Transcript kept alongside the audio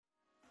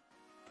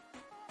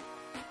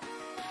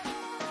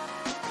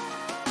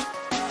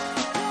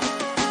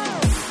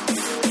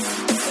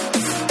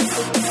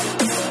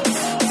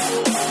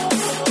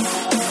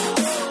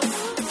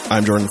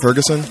I'm Jordan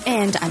Ferguson.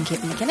 And I'm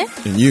Caitlin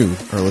McKinnon. And you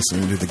are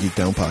listening to the Geek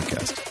Down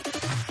Podcast.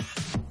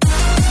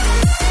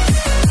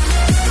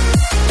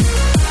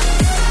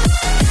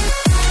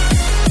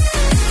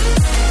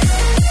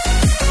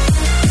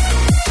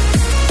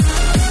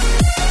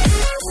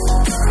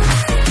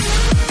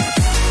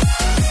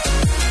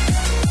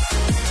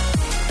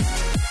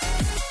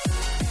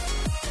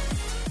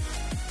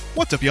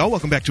 What's up, y'all?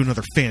 Welcome back to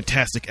another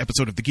fantastic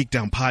episode of the Geek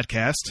Down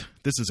Podcast.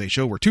 This is a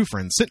show where two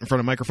friends sit in front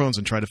of microphones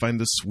and try to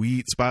find the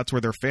sweet spots where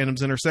their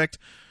fandoms intersect.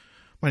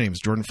 My name is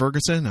Jordan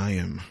Ferguson. I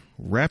am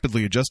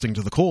rapidly adjusting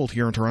to the cold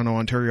here in Toronto,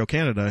 Ontario,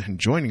 Canada, and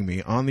joining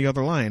me on the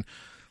other line,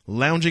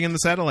 lounging in the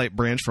satellite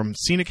branch from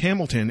scenic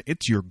Hamilton,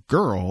 it's your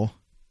girl,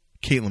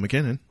 Caitlin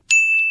McKinnon.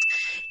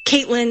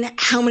 Caitlin,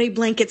 how many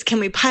blankets can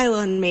we pile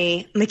on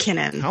me,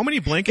 McKinnon? How many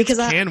blankets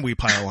can we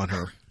pile on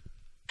her?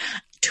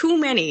 Too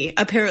many,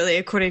 apparently,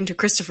 according to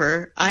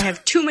Christopher. I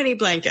have too many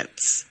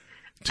blankets.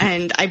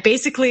 And I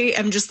basically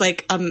am just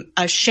like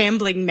a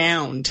shambling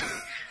mound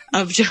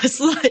of just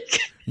like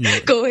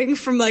going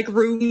from like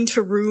room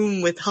to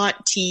room with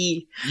hot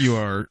tea. You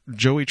are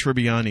Joey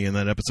Tribbiani in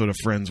that episode of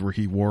Friends where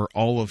he wore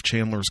all of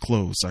Chandler's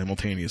clothes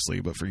simultaneously,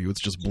 but for you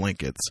it's just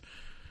blankets.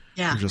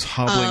 Yeah. You're just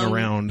hobbling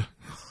around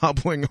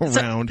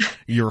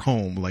your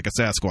home like a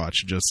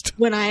Sasquatch. Just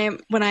when I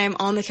am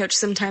on the couch,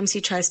 sometimes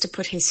he tries to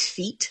put his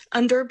feet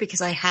under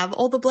because I have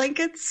all the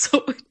blankets.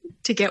 So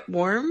to get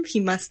warm, he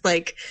must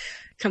like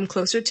come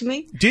closer to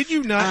me. Did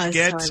you not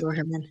get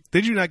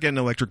an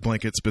electric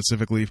blanket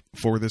specifically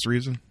for this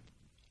reason?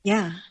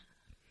 Yeah,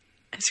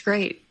 it's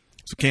great.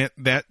 So can't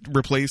that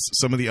replace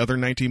some of the other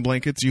 19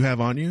 blankets you have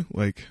on you?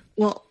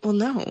 Well,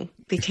 no,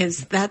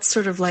 because that's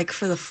sort of like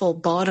for the full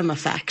bottom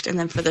effect, and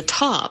then for the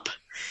top.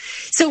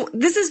 So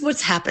this is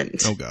what's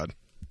happened. Oh, God.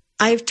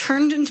 I've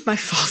turned into my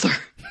father.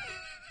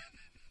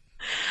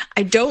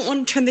 I don't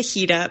want to turn the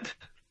heat up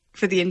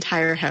for the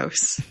entire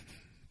house.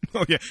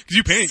 Oh, yeah,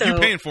 because you're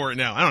paying for it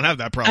now. I don't have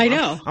that problem. I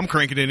know. I'm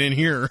cranking it in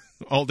here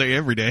all day,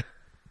 every day.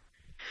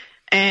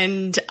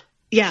 And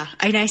yeah,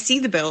 and I see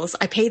the bills,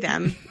 I pay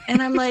them,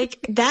 and I'm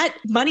like, that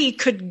money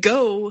could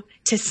go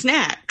to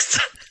snacks.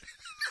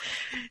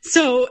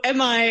 So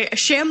am I a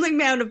shambling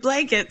mound of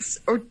blankets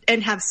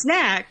and have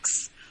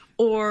snacks,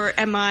 or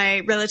am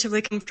I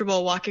relatively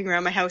comfortable walking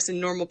around my house in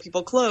normal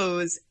people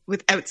clothes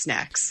without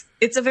snacks?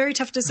 It's a very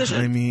tough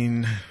decision. I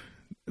mean,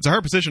 it's a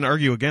hard position to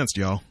argue against,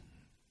 y'all.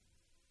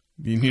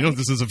 You know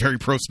this is a very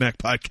pro-snack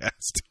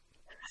podcast.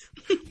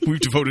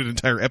 We've devoted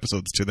entire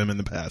episodes to them in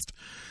the past.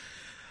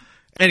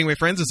 Anyway,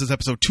 friends, this is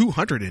episode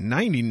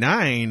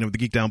 299 of the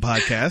Geek Down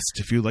Podcast.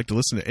 If you'd like to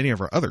listen to any of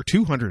our other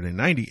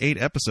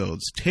 298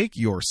 episodes, take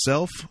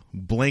yourself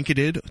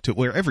blanketed to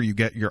wherever you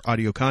get your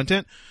audio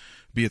content,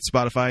 be it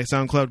Spotify,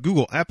 SoundCloud,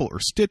 Google, Apple, or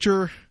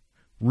Stitcher.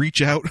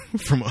 Reach out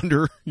from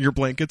under your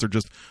blankets or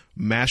just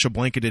mash a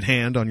blanketed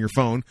hand on your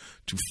phone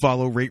to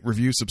follow, rate,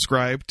 review,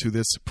 subscribe to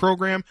this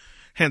program.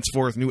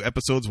 Henceforth, new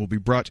episodes will be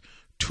brought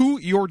to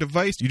your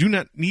device. You do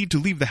not need to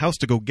leave the house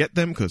to go get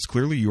them because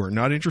clearly you are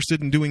not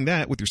interested in doing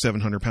that with your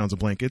 700 pounds of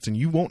blankets, and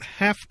you won't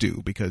have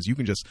to because you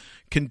can just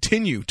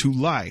continue to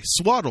lie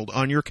swaddled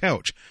on your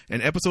couch,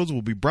 and episodes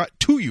will be brought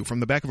to you from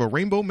the back of a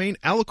rainbow mane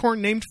alicorn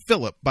named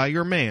Philip by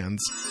your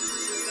mans.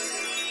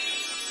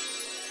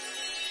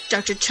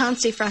 Dr.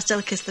 Chauncey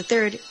Frostelicus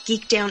III,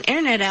 Geek Down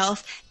Internet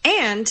Elf,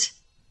 and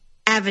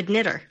Avid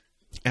Knitter.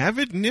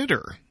 Avid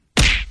Knitter?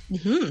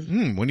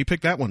 Mm-hmm. When you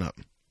pick that one up?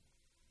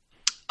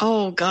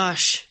 Oh,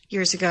 gosh,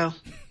 years ago.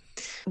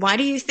 Why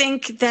do you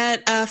think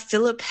that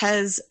Philip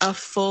has a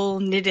full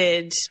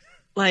knitted,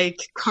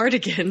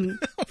 cardigan?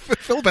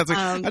 Philip has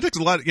that takes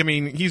a lot. I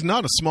mean, he's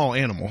not a small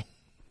animal.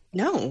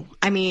 No.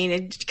 I mean,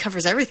 it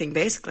covers everything,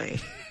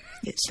 basically.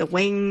 It's the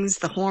wings,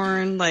 the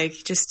horn,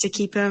 just to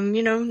keep him,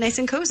 nice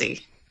and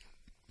cozy.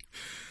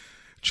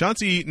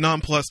 Chauncey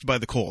nonplussed by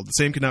the cold. The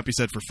same could not be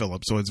said for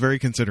Philip, so it's very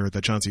considerate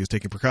that Chauncey is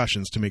taking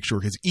precautions to make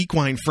sure his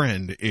equine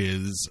friend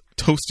is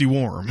toasty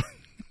warm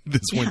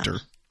this winter.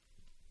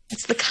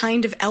 It's the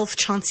kind of elf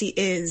Chauncey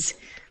is.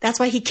 That's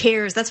why he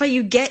cares. That's why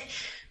you get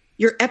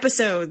your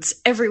episodes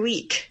every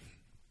week.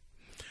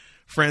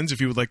 Friends,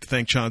 if you would like to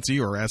thank Chauncey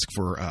or ask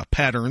for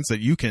patterns that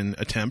you can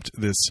attempt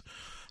this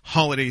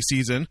holiday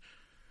season,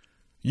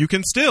 you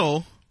can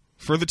still,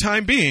 for the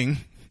time being,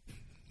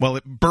 while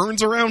it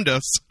burns around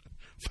us,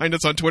 find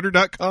us on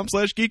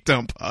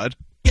twitter.com/geekdownpod.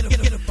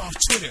 Get up off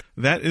Twitter.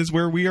 That is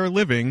where we are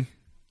living.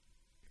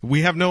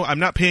 I'm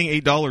not paying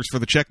 $8 for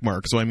the check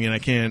mark, so I mean, I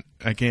can't,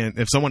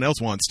 if someone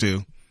else wants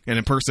to and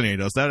impersonate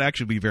us, that would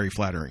actually be very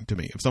flattering to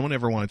me. If someone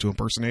ever wanted to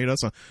impersonate us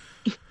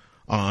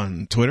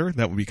on Twitter,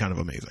 that would be kind of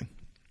amazing.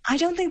 I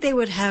don't think they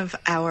would have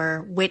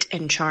our wit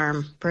and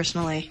charm,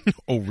 personally.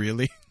 Oh,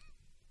 really?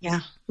 Yeah,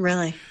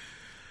 really.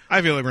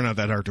 I feel like we're not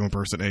that hard to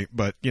impersonate,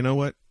 but you know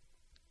what?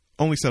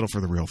 Only settle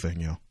for the real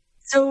thing, yo.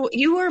 So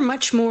you are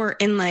much more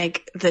in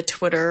the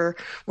Twitter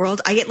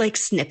world. I get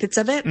snippets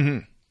of it.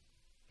 Mm-hmm.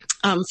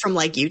 from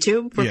like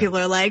YouTube where Yeah. people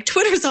are like,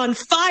 Twitter's on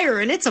fire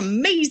and it's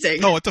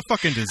amazing. Oh, it's a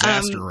fucking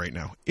disaster right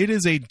now. It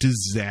is a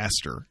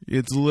disaster.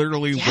 It's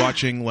literally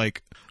watching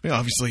like,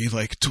 obviously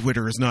like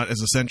Twitter is not as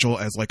essential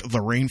as like the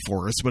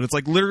rainforest, but it's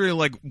like literally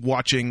like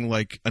watching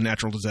like a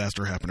natural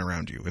disaster happen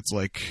around you. It's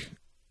like,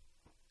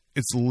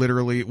 it's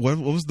literally, what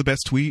was the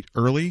best tweet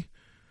early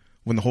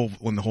when the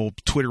whole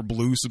Twitter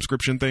Blue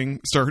subscription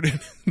thing started?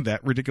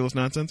 That ridiculous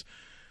nonsense.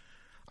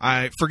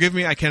 Forgive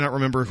me, I cannot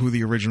remember who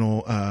the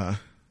original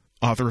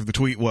author of the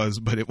tweet was,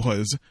 but it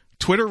was,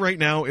 Twitter right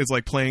now is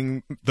like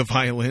playing the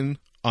violin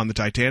on the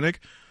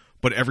Titanic,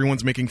 but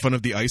everyone's making fun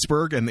of the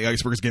iceberg, and the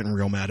iceberg's getting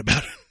real mad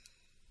about it.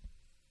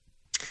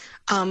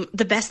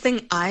 The best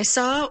thing I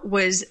saw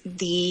was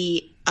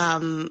the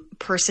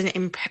person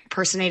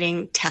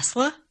impersonating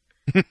Tesla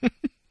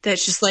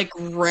that's just like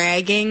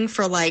ragging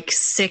for like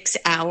 6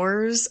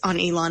 hours on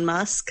Elon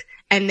Musk,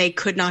 and they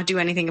could not do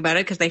anything about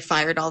it because they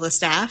fired all the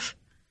staff.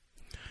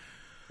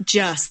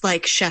 Just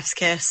like chef's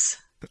kiss.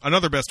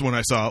 Another best one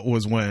I saw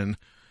was when,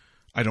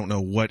 I don't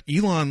know what,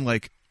 Elon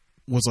like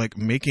was like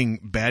making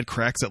bad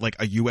cracks at like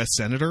a U.S.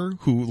 senator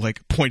who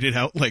like pointed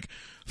out like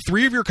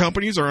 3 of your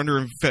companies are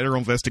under federal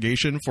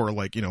investigation for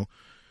like, you know,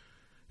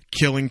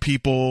 killing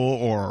people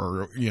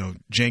or, you know,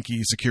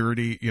 janky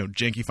security, you know,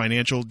 janky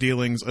financial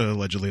dealings,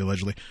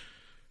 allegedly.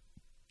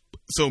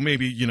 So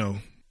maybe, you know,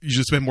 you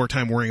should spend more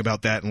time worrying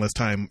about that and less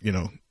time, you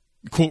know,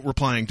 quote,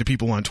 replying to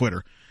people on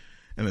Twitter.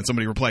 And then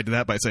somebody replied to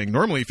that by saying,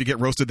 normally if you get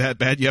roasted that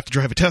bad, you have to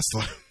drive a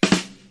Tesla.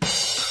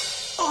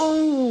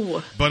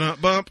 Oh.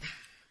 Bump.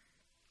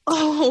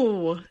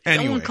 Oh.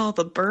 Anyway, someone call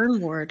the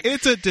burn ward.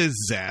 It's a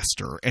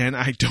disaster, and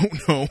I don't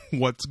know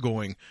what's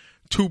going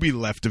to be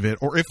left of it,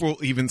 or if we'll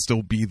even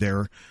still be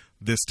there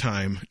this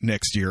time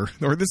next year,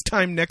 or this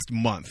time next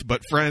month.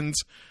 But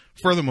friends,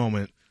 for the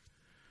moment,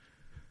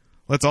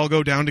 let's all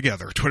go down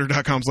together.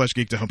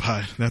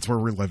 Twitter.com/geekdownpod. That's where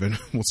we're living.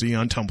 We'll see you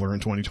on Tumblr in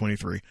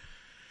 2023.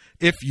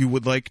 If you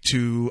would like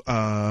to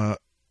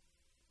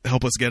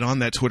help us get on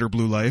that Twitter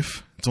Blue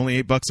Life, it's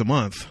only $8 a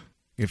month.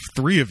 If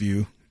 3 of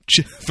you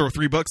throw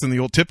 $3 in the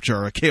old tip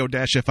jar at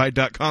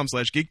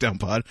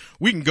ko-fi.com/geekdownpod,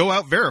 we can go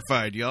out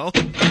verified, y'all.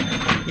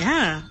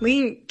 Yeah, we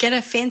can get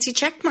a fancy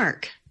check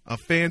mark. A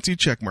fancy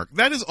check mark.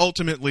 That is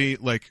ultimately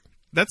like,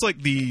 that's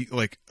like the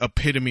like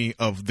epitome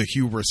of the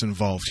hubris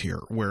involved here,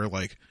 where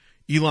like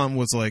Elon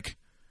was like,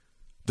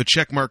 the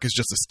check mark is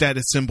just a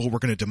status symbol. We're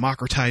going to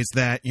democratize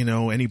that. You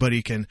know,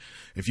 anybody can,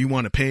 if you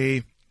want to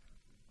pay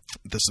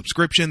the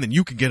subscription, then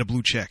you can get a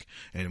blue check,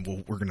 and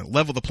we're going to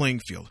level the playing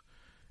field.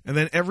 And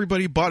then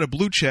everybody bought a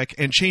blue check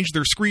and changed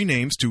their screen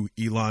names to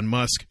Elon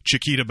Musk,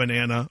 Chiquita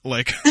Banana,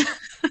 like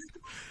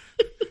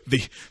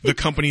the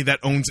company that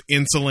owns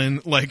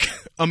insulin, like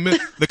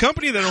the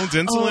company that owns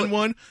insulin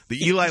one, the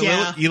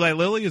Eli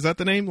Lilly, is that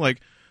the name?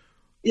 Like,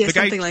 yeah, the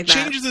guy something like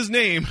changes his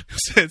name,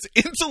 says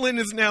insulin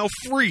is now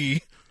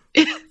free.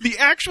 The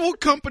actual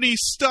company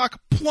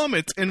stock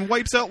plummets and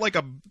wipes out like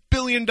over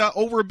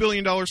 $1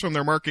 billion from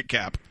their market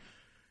cap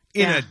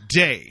in a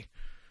day.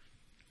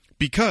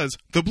 Because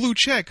the blue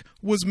check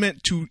was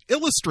meant to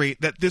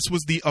illustrate that this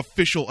was the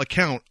official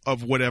account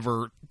of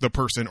whatever the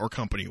person or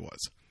company was.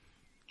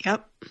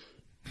 Yep.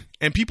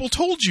 And people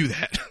told you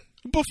that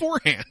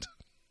beforehand.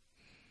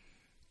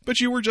 But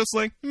you were just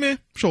like, meh,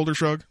 shoulder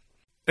shrug.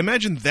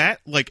 Imagine that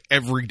like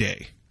every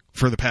day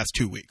for the past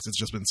 2 weeks. It's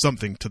just been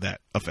something to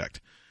that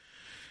effect.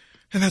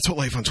 And that's what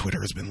life on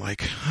Twitter has been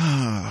like.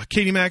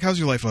 Katie Mack, how's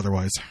your life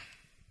otherwise?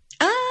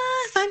 Fine.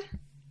 Fine.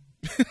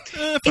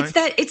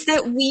 It's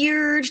that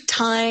weird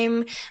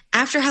time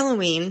after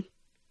Halloween,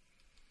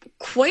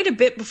 quite a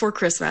bit before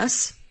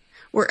Christmas,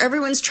 where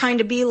everyone's trying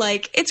to be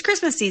like, it's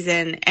Christmas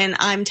season, and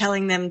I'm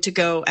telling them to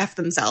go F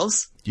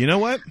themselves. You know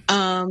what?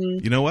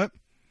 You know what?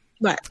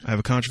 What? I have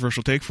a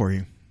controversial take for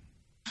you.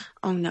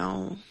 Oh,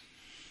 no.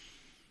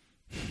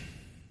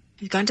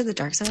 You've gone to the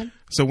dark side?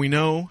 So we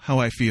know how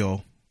I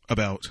feel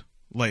about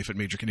life at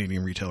major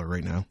Canadian retailer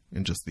right now,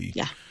 and just the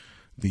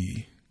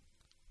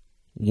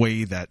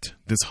way that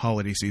this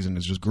holiday season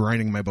is just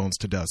grinding my bones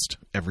to dust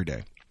every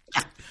day.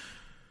 Yeah.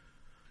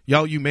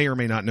 Y'all, you may or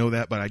may not know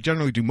that, but I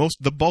generally do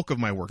the bulk of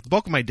my work. The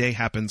bulk of my day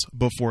happens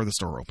before the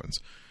store opens.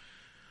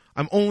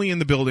 I'm only in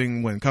the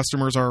building when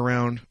customers are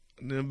around,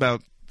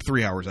 about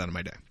 3 hours out of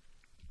my day.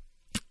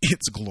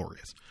 It's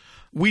glorious.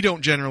 We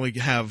don't generally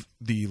have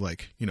the,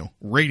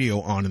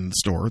 radio on in the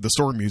store. The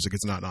store music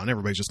is not on.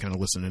 Everybody's just kind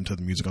of listening to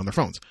the music on their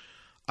phones,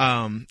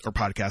 or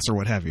podcasts or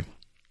what have you.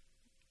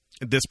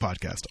 This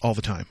podcast, all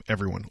the time.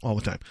 Everyone, all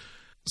the time.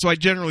 So I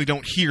generally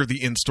don't hear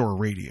the in-store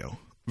radio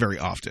very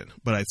often.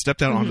 But I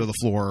stepped out onto the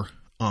floor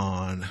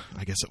on,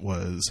 I guess it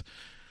was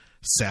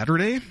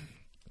Saturday.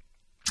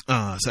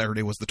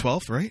 Saturday was the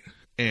 12th, right?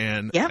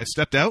 And I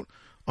stepped out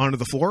onto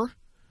the floor,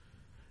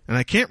 and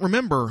I can't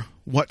remember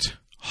what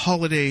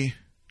holiday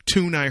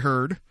tune I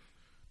heard.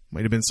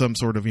 Might have been some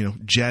sort of,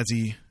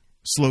 jazzy,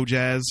 slow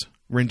jazz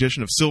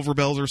rendition of Silver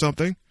Bells or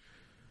something.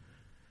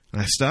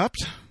 And I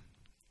stopped,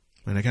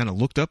 and I kind of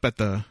looked up at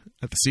the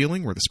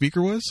ceiling where the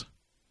speaker was,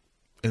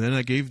 and then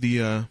I gave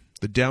the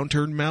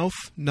downturned mouth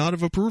nod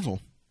of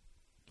approval.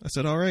 I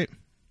said, all right,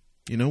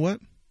 You know what?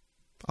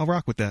 I'll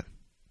rock with that.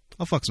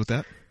 I'll fucks with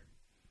that.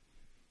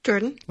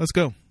 Jordan. Let's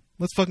go.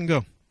 Let's fucking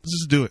go. Let's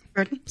just do it.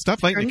 Jordan. Stop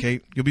fighting Jordan. it,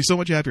 Kate. You'll be so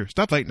much happier.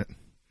 Stop fighting it.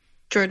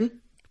 Jordan.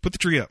 Put the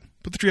tree up.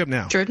 Put the tree up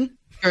now. Jordan.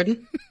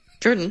 Jordan.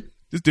 Jordan.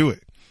 Just do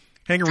it.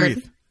 Hang a Jordan.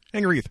 wreath.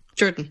 Hang a wreath.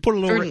 Jordan. Put a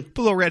little Jordan.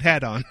 put a little red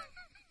hat on.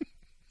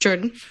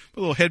 Jordan. Put a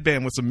little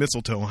headband with some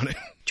mistletoe on it.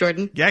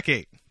 Jordan. Yeah,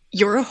 Kate.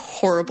 You're a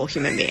horrible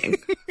human being.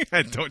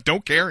 I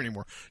don't care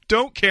anymore.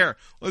 Don't care.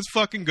 Let's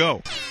fucking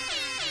go.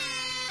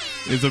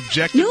 Is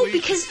objectively No,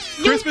 because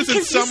Christmas and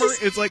because summer.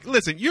 It's like,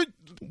 listen,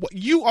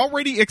 you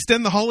already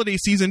extend the holiday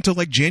season to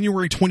like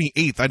January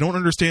 28th. I don't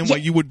understand why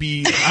you would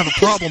have a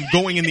problem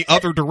going in the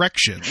other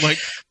direction. Like,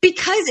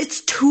 because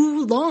it's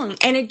too long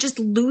and it just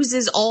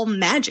loses all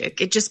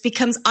magic. It just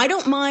becomes, I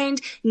don't mind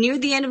near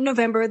the end of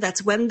November.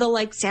 That's when the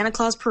like Santa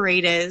Claus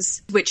parade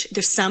is, which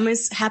there's some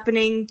is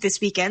happening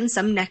this weekend,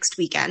 some next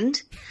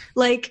weekend.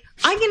 Like,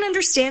 I can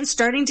understand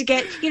starting to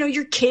get,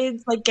 your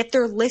kids like get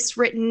their list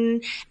written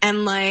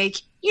and like,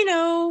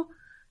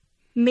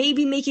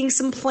 maybe making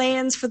some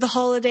plans for the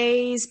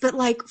holidays, but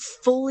like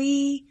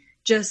fully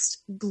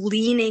just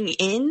leaning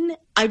in.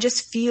 I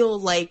just feel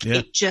like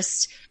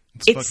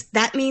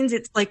that means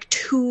it's like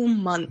 2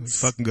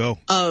 months. let's fucking go.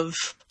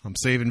 Of I'm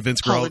saving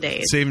Vince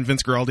holidays.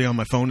 Giraldi on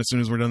my phone as soon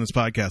as we're done this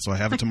podcast, so I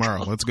have it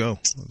tomorrow. Let's go.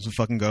 Let's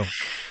fucking go.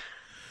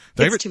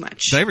 Did too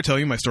much. Did I ever tell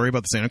you my story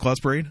about the Santa Claus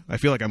parade? I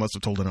feel like I must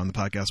have told it on the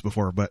podcast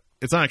before, but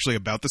it's not actually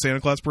about the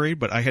Santa Claus parade,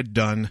 but I had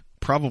done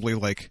probably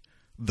like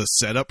the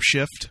setup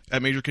shift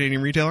at Major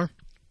Canadian Retailer.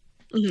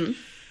 Mm-hmm.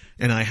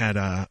 And I had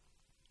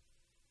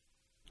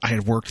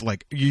worked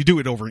like you did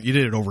it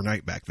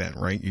overnight back then,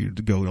 right?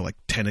 You'd go to like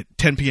 10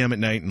 p.m. at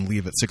night and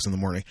leave at 6 in the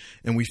morning.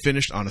 And we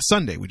finished on a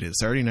Sunday. We did it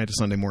Saturday night to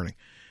Sunday morning.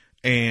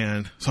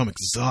 And so I'm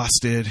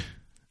exhausted.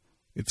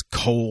 It's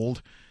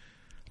cold.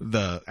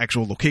 The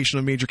actual location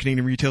of Major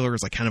Canadian Retailer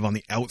is like kind of on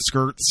the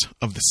outskirts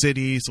of the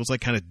city. So it's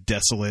like kind of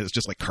desolate. It's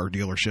just like car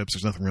dealerships.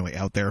 There's nothing really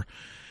out there.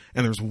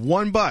 And there's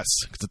one bus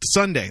because it's a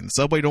Sunday and the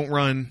subway don't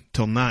run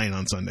till 9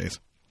 on Sundays,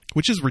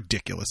 which is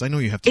ridiculous. I know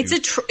you have to.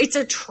 It's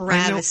a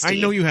travesty.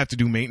 I know you have to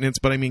do maintenance,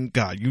 but I mean,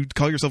 God, you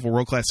call yourself a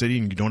world-class city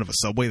and you don't have a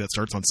subway that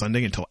starts on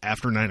Sunday until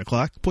after 9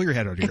 o'clock? Pull your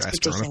head out of your ass,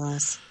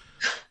 ridiculous.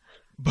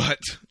 But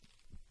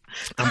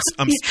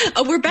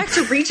we're back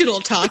to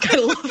regional talk. I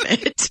love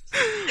it.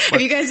 Have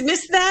you guys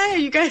missed that? Have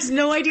you guys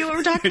no idea what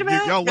we're talking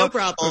about? No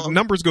problem.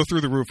 Numbers go through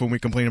the roof when we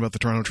complain about the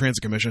Toronto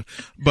Transit Commission.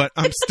 But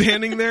I'm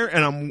standing there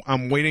and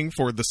I'm waiting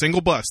for the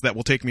single bus that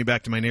will take me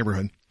back to my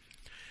neighborhood.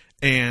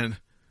 And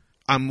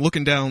I'm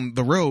looking down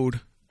the road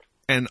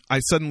and I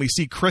suddenly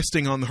see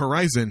cresting on the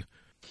horizon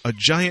a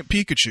giant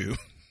Pikachu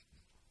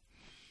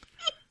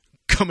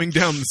coming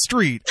down the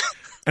street.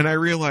 And I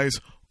realize,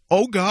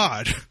 oh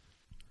God,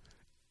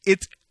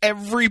 it's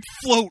every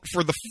float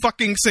for the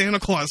fucking Santa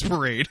Claus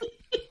parade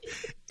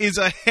is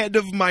ahead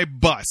of my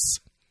bus.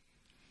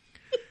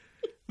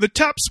 The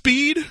top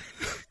speed,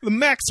 the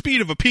max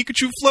speed of a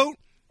Pikachu float,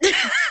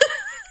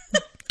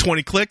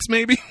 20 clicks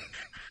maybe.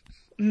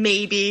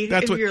 Maybe,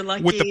 that's if you're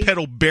lucky. With the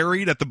pedal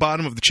buried at the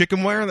bottom of the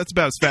chicken wire, that's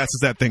about as fast as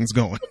that thing's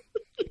going.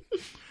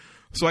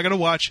 So I got to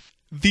watch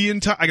the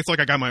entire... I guess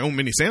like I got my own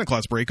mini Santa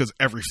Claus parade because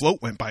every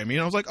float went by me,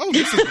 and I was like, oh,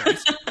 this is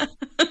nice.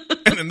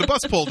 And then the bus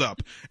pulled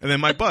up, and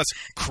then my bus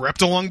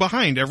crept along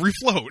behind every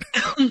float.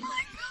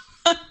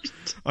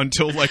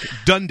 Until like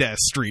Dundas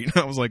Street.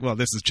 I was like, well,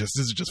 this is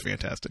just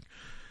fantastic.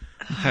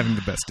 I'm having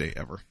the best day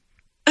ever.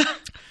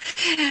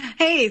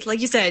 Hey, like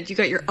you said, you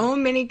got your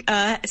own mini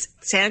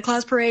Santa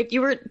Claus parade.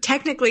 You were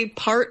technically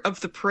part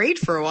of the parade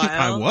for a while.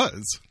 I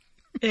was.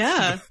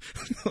 Yeah.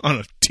 On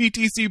a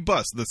TTC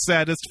bus, the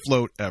saddest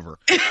float ever.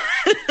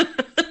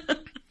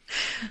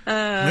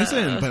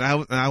 Listen, but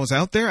I was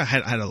out there. I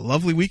had a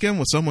lovely weekend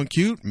with someone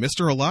cute. Missed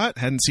her a lot.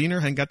 Hadn't seen her.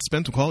 Hadn't got to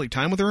spend some quality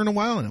time with her in a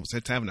while. And I was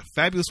having a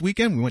fabulous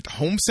weekend. We went to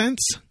HomeSense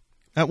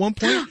at one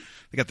point.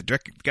 They got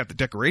the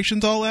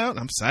decorations all out.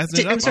 I'm sizing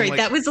it up. I'm sorry,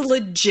 that was a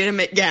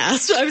legitimate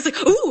gasp. I was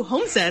like, ooh,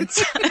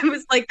 HomeSense. I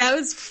was like, that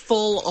was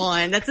full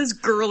on. That's as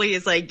girly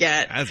as I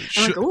get. As it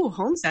I'm should. like, ooh,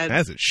 HomeSense.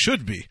 As it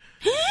should be.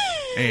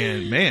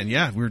 And man,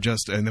 yeah,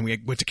 and then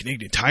we went to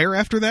Canadian Tire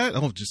after that.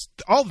 Oh, just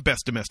all the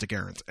best domestic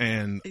errands.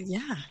 And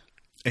yeah.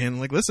 And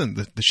like, listen,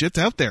 the shit's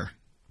out there.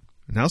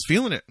 And I was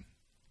feeling it.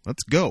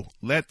 Let's go.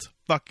 Let's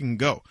fucking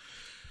go.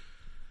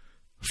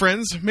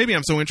 Friends, maybe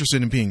I'm so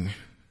interested in being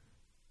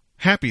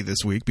happy this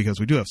week because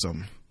we do have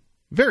some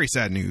very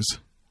sad news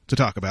to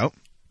talk about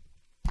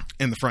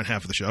in the front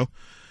half of the show.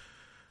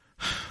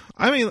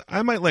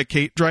 I might let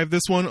Kate drive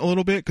this one a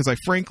little bit because I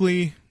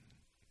frankly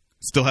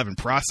still haven't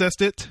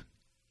processed it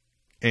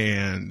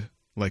and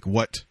like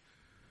what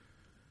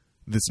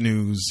this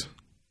news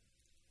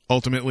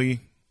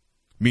ultimately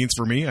means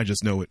for me. I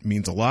just know it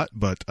means a lot.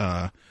 But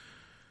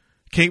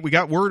Kate, we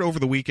got word over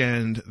the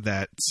weekend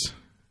that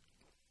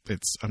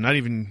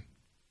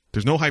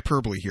there's no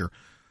hyperbole here.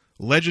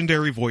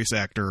 Legendary voice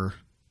actor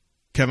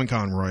Kevin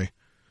Conroy,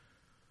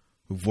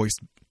 who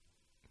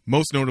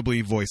most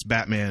notably voiced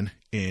Batman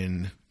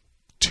in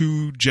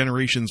 2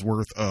 generations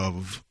worth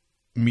of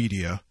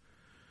media,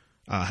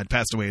 had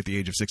passed away at the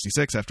age of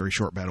 66 after a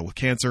short battle with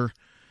cancer.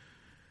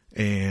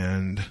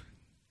 And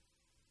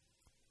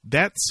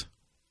that's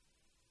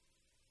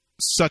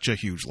such a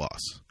huge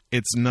loss.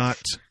 It's not,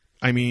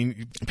 I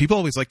mean, people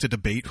always like to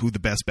debate who the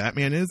best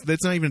Batman is.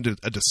 That's not even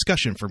a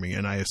discussion for me,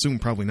 and I assume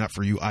probably not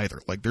for you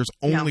either. Like, there's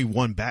only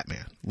one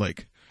Batman.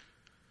 Like,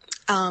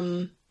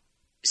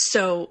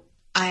 so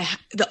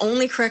the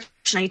only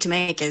correction I need to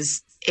make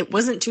is it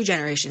wasn't 2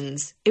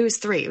 generations. It was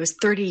 3. It was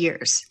 30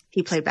 years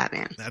he played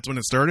Batman. That's when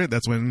it started?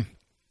 That's when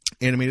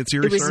animated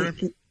series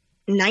started?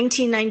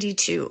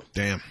 1992.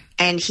 Damn.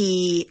 And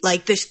he,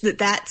 like,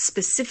 that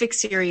specific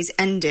series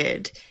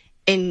ended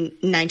in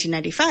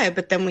 1995,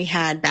 but then we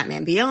had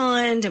Batman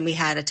Beyond, and we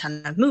had a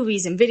ton of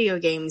movies and video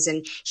games,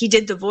 and he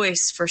did the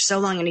voice for so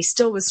long, and he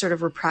still was sort of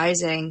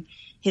reprising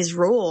his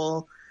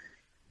role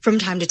from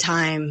time to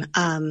time.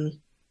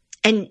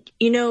 And,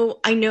 you know,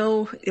 I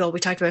know, we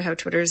talked about how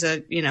Twitter's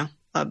a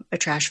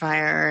trash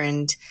fire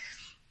and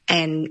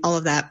all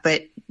of that,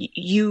 but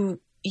you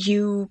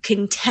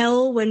can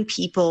tell when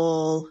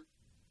people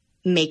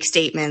make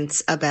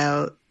statements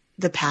about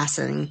the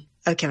passing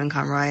of Kevin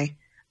Conroy,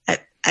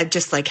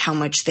 just like how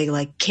much they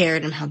like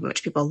cared and how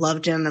much people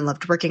loved him and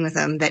loved working with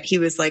him, that he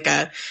was like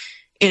a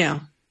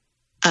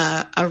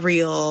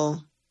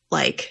real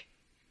like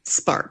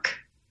spark,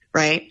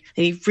 right?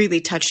 And he really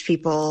touched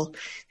people,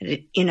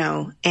 and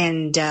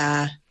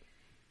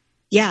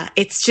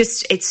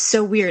it's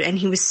so weird. And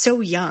he was so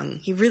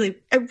young.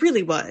 It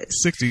really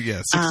was.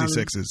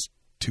 66 is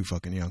too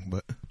fucking young,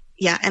 but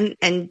yeah.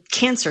 And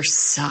cancer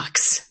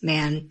sucks,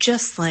 man.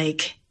 Just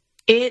like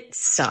it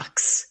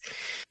sucks.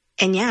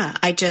 And yeah,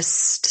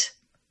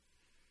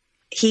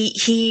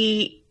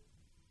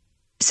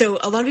 so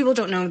a lot of people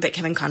don't know that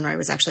Kevin Conroy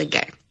was actually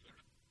gay.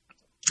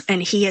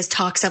 And he has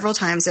talked several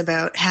times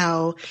about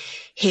how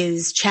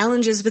his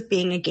challenges with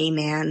being a gay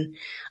man,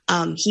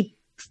 he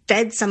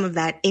fed some of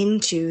that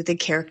into the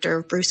character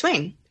of Bruce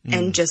Wayne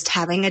and just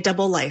having a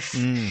double life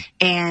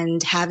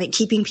and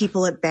keeping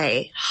people at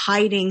bay,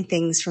 hiding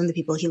things from the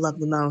people he loved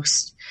the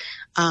most,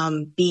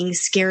 being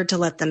scared to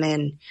let them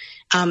in.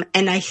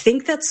 And I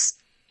think there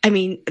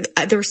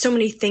were so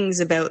many things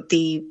about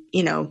the,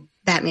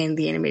 Batman,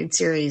 the animated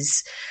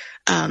series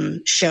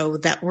show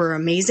that were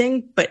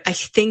amazing, but I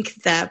think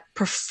that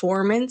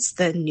performance,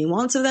 the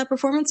nuance of that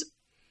performance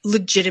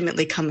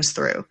legitimately comes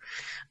through.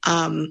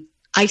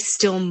 I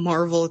still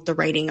marvel at the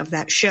writing of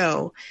that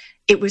show.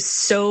 It was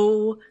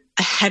so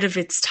ahead of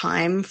its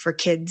time for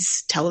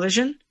kids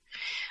television.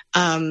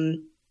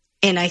 And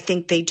I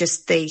think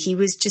he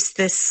was just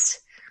this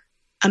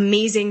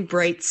amazing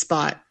bright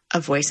spot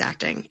of voice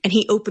acting, and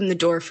he opened the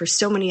door for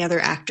so many other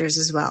actors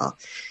as well.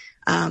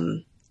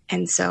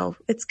 And so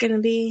it's going to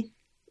be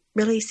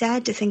really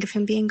sad to think of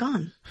him being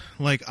gone.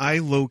 Like, I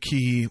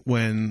low-key,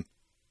 even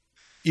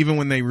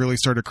when they really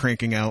started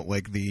cranking out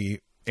like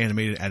the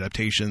animated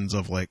adaptations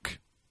of like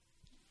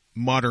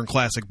modern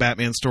classic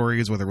Batman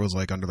stories, whether it was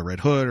like Under the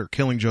Red Hood or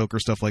Killing Joke or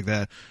stuff like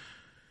that,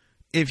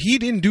 if he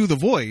didn't do the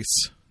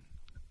voice,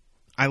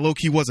 I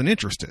low-key wasn't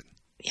interested.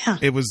 Yeah.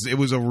 It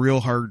was a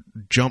real hard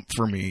jump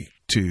for me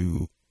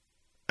to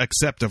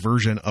accept a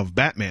version of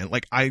Batman.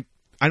 Like, I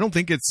don't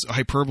think it's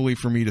hyperbole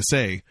for me to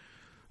say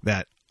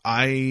that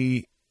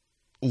I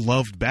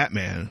loved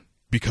Batman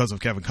because of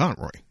Kevin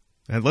Conroy.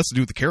 It had less to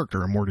do with the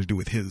character and more to do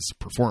with his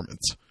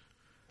performance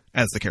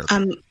as the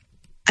character.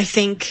 I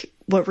think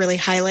what really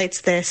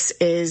highlights this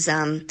is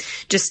the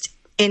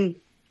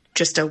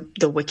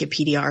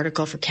Wikipedia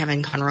article for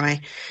Kevin Conroy.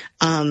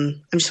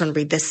 I'm just going to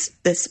read this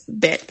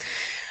bit.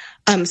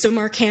 So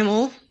Mark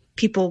Hamill,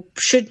 people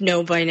should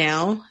know by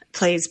now,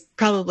 plays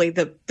probably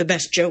the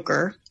best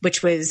Joker,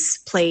 which was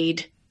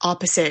played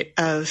opposite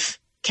of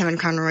Kevin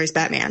Conroy's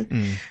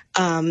Batman.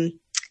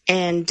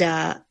 And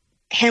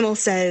Hamill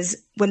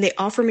says, when they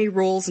offer me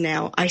roles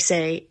now, I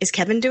say, is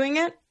Kevin doing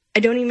it? I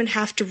don't even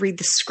have to read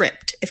the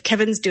script. If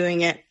Kevin's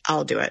doing it,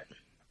 I'll do it.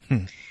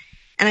 And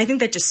I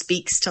think that just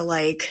speaks to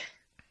like,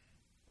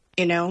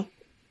 the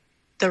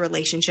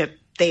relationship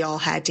they all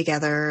had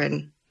together,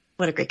 and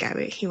what a great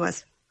guy he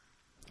was.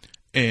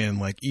 And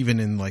like, even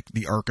in like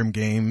the Arkham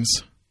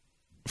games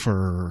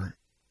for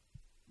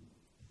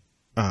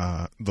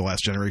the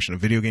last generation of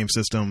video game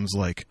systems,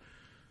 like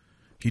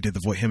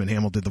him and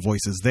Hamill did the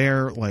voices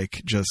there.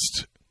 Like,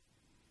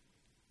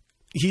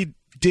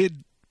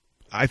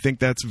 I think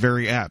that's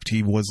very apt.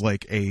 He was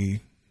like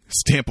a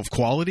stamp of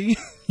quality,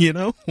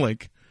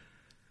 like,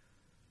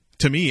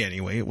 to me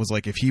anyway. It was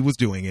like, if he was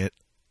doing it,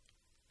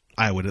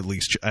 I would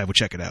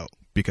check it out,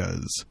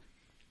 because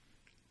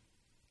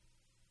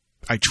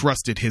I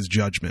trusted his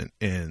judgment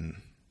in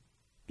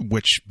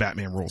which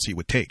Batman roles he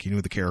would take. He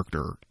knew the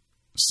character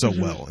so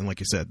well. And like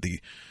you said,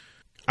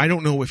 I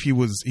don't know if he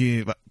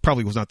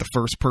probably was not the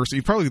first person.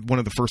 He's probably one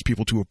of the first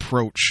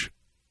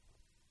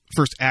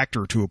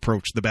actor to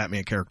approach the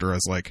Batman character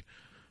as like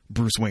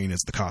Bruce Wayne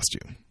is the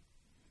costume.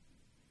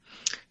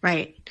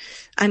 Right.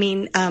 I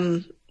mean,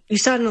 you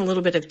saw it in a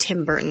little bit of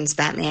Tim Burton's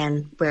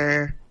Batman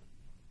where,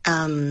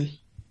 oh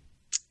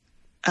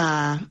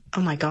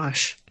my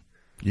gosh.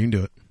 You can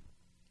do it.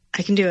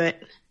 I can do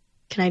it.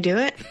 Can I do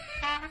it?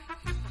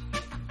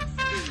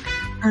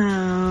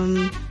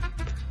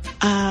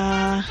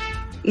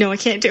 No, I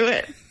can't do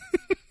it.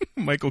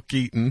 Michael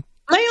Keaton.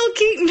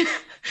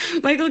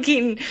 Michael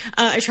Keaton.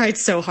 I tried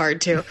so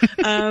hard to.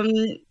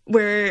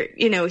 Where,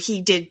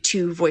 he did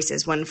two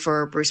voices, one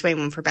for Bruce Wayne,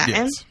 one for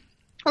Batman. Yes.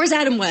 Or was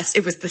Adam West?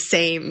 It was the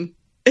same.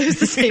 It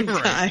was the same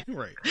guy.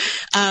 Right.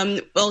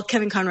 Well,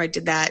 Kevin Conroy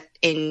did that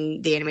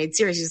in the animated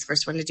series. He was the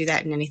first one to do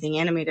that in anything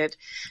animated.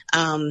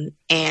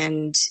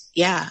 And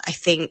yeah, I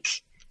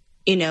think,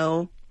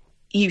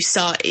 you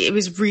saw it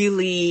was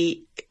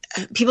really,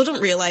 people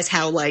don't realize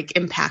how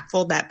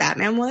impactful that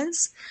Batman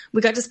was.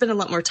 We got to spend a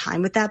lot more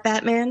time with that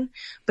Batman,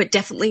 but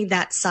definitely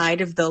that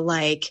side of the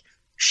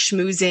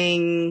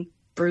schmoozing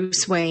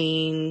Bruce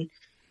Wayne,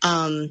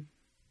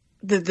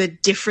 the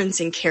difference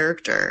in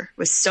character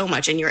was so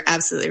much. And you're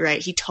absolutely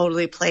right. He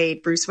totally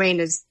played Bruce Wayne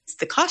as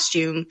the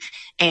costume,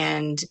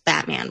 and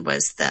Batman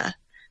was the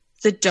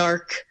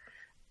dark,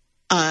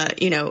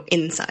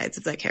 insides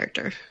of that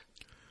character.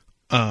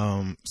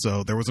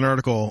 So there was an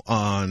article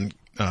on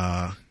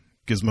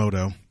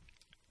Gizmodo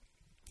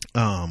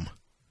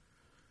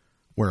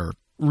where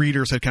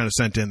readers had kind of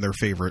sent in their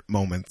favorite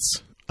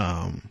moments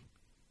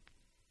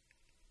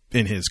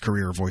in his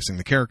career voicing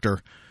the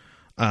character.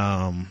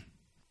 There's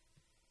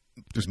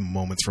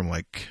moments from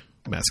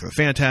Mask of the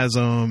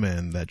Phantasm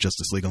and that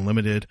Justice League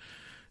Unlimited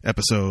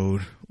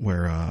episode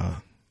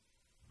where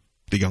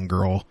the young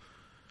girl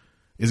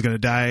is going to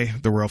die,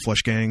 the Royal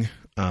Flush Gang.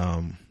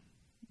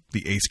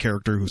 The Ace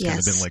character who's kind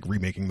of been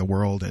remaking the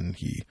world, and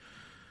he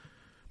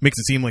makes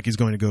it seem like he's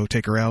going to go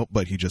take her out,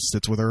 but he just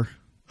sits with her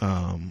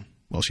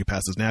while she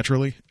passes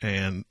naturally.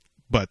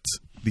 But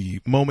the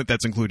moment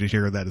that's included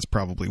here, that is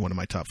probably one of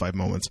my top 5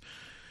 moments,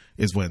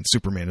 is when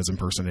Superman is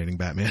impersonating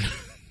Batman.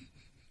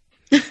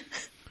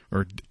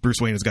 Or Bruce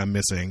Wayne has gone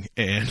missing,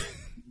 and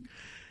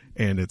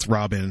it's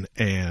Robin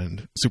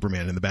and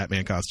Superman in the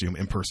Batman costume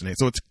impersonate.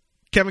 So it's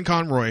Kevin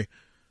Conroy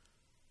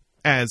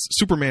as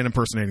Superman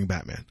impersonating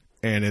Batman.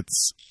 And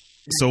it's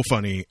so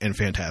funny and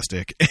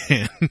fantastic.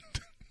 And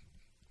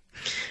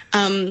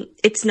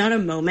it's not a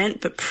moment,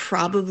 but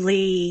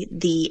probably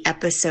the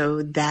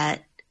episode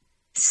that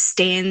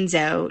stands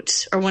out,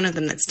 or one of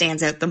them that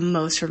stands out the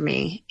most for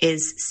me,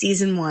 is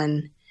season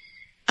 1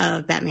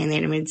 of Batman the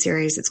Animated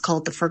Series. It's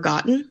called The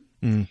Forgotten.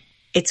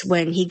 It's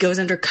when he goes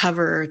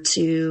undercover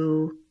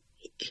to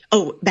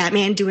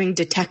Batman doing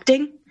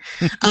detecting.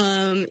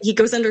 He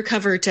goes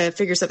undercover to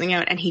figure something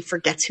out, and he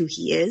forgets who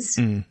he is.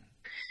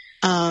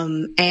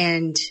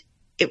 And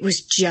it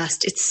was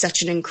it's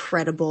such an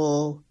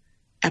incredible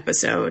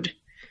episode.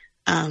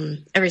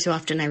 Every so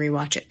often I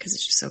rewatch it because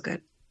it's just so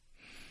good.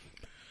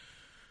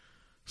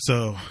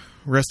 So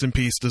rest in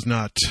peace does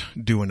not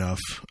do enough.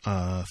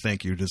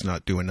 Thank you does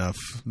not do enough.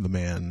 The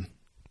man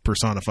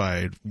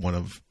personified one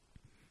of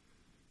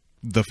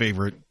the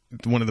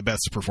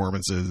best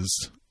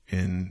performances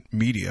in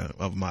media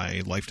of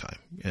my lifetime,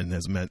 and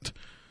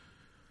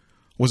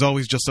was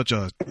always just such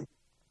a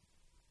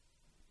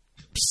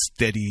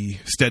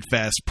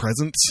steadfast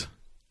presence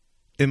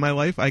in my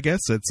life. I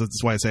guess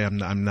that's why I say I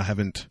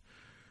haven't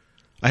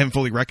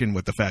fully reckoned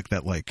with the fact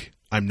that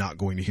I'm not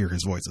going to hear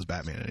his voice as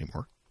Batman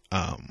anymore.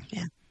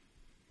 Yeah.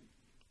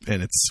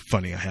 And it's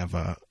funny. I have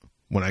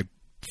when I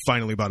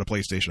finally bought a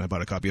PlayStation, I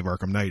bought a copy of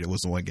Arkham Knight. It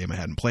was the one game I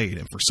hadn't played,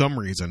 and for some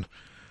reason,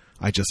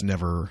 I just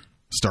never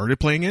started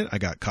playing it. I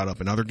got caught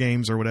up in other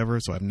games or whatever,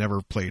 so I've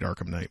never played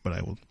Arkham Knight. But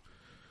I will.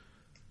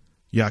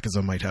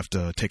 Yakuza might have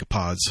to take a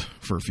pause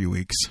for a few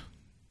weeks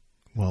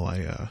while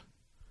I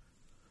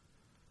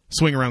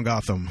swing around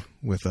Gotham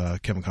with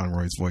Kevin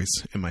Conroy's voice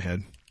in my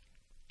head.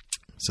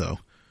 So,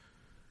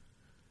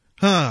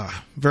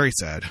 very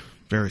sad.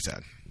 Very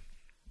sad.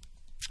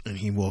 And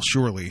he will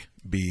surely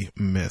be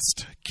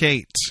missed.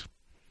 Kate.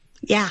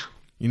 Yeah.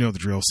 You know the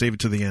drill. Save it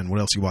to the end. What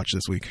else you watched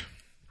this week?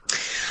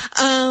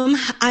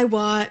 I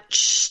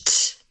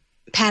watched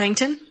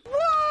Paddington.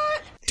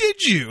 What? Did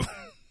you?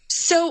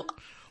 So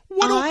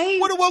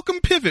what a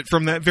welcome pivot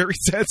from that very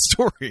sad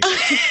story.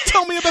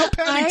 Tell me about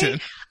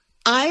Paddington.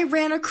 I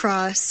ran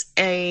across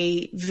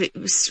a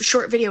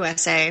short video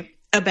essay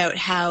about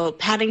how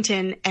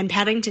Paddington and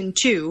Paddington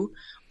 2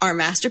 are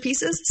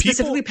masterpieces,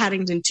 specifically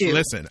Paddington 2.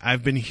 Listen,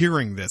 I've been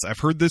hearing this. I've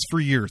heard this for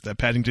years, that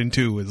Paddington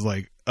 2 is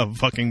a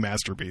fucking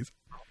masterpiece.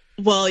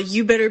 Well,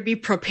 you better be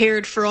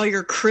prepared for all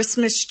your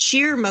Christmas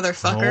cheer,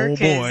 motherfucker. Oh,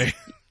 boy.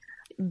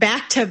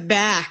 Back to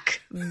back.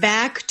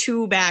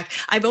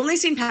 I've only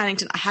seen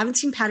Paddington. I haven't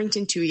seen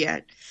Paddington 2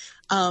 yet.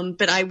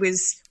 But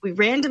we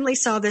randomly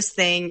saw this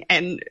thing,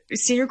 and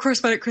senior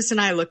correspondent Chris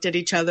and I looked at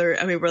each other,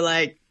 and we were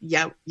like,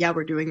 yeah,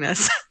 we're doing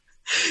this.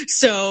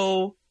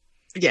 So,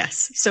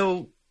 yes.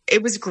 So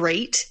it was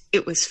great.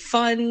 It was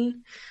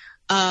fun.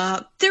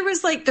 There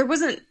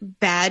wasn't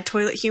bad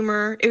toilet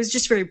humor. It was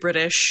just very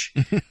British.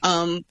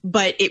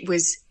 But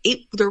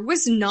there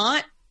was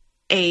not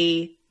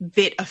a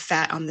bit of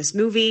fat on this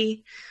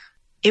movie.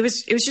 It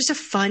was just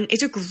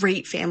it's a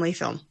great family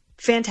film.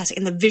 Fantastic.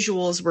 And the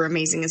visuals were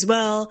amazing as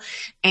well.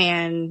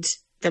 And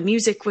the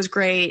music was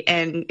great.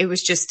 And it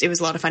was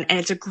a lot of fun. And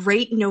it's a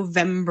great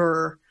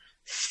November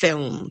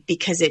film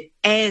because it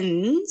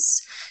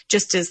ends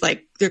just as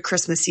like the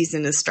Christmas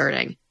season is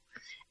starting.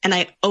 And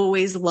I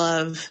always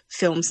love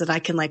films that I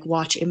can like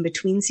watch in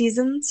between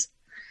seasons.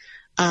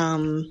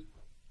 So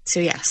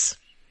yes,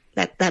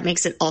 that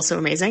makes it also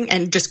amazing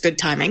and just good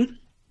timing.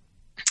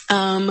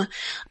 I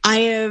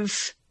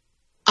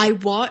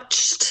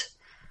watched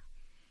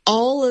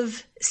all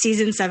of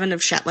season 7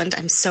 of Shetland.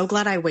 I'm so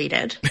glad I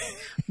waited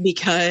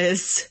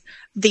because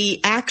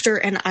the actor,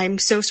 and I'm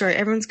so sorry,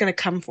 everyone's going to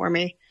come for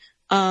me.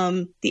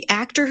 The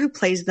actor who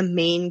plays the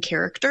main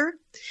character,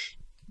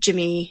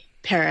 Jimmy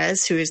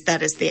Perez,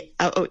 that is the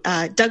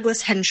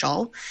Douglas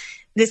Henshaw.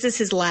 This is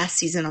his last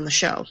season on the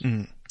show.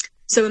 Mm.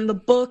 So in the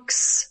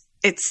books,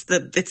 it's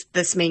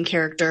this main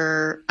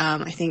character.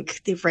 I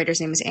think the writer's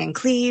name is Anne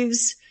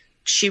Cleves.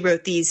 She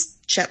wrote these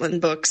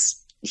Shetland books.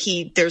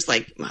 There's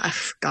like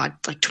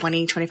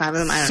 20, 25 of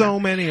them. I don't know.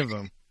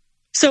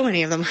 So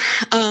many of them.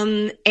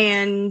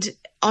 And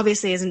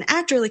obviously as an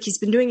actor, like he's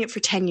been doing it for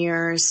 10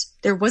 years.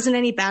 There wasn't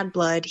any bad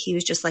blood. He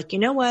was just like, you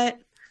know what?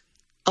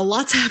 A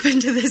lot's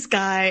happened to this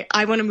guy.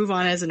 I want to move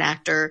on as an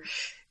actor.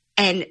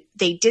 And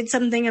they did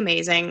something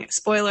amazing.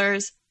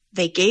 Spoilers.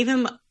 They gave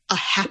him a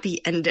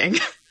happy ending.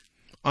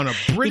 On a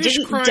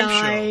British crime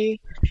show.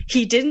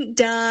 He didn't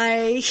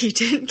die. He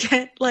didn't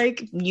get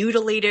like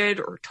mutilated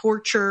or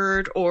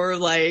tortured or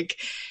like,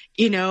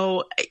 he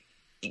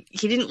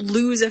didn't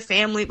lose a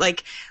family.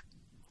 Like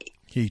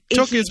he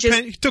took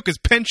his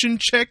pension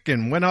check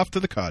and went off to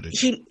the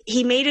cottage.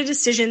 He made a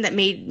decision that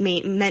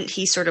meant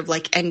he sort of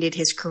like ended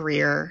his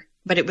career,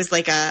 but it was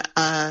like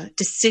a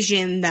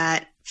decision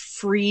that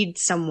freed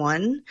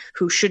someone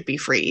who should be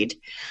freed.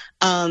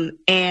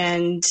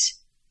 And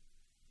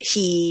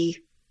he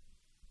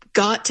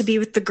got to be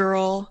with the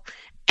girl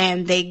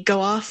and they go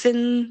off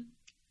and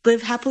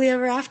live happily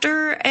ever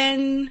after.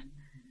 And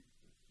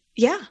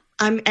yeah,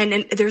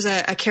 and there's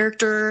a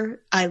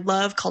character I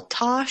love called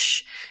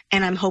Tosh,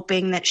 and I'm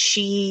hoping that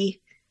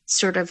she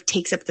sort of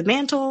takes up the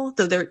mantle,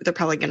 though they're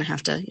probably going to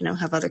have to,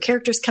 have other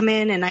characters come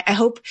in. And I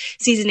hope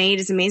season 8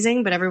 is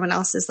amazing, but everyone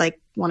else is like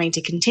wanting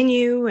to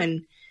continue.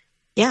 And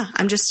yeah,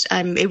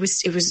 it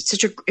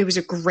was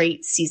a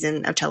great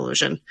season of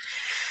television.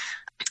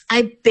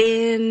 I've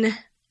been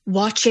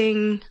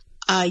watching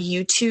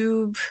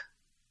YouTube.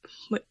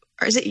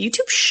 Or is it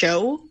YouTube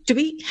show? Do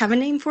we have a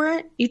name for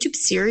it? YouTube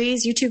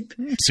series? YouTube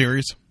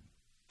series.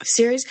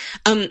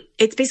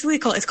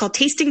 It's called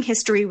Tasting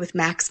History with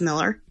Max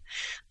Miller.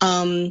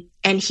 And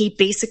he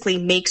basically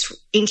makes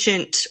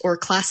ancient or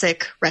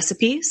classic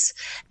recipes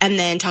and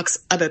then talks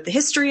about the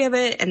history of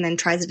it and then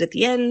tries it at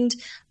the end.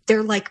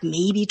 They're like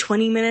maybe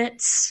 20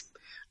 minutes.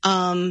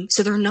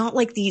 So they're not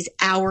like these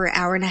hour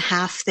and a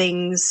half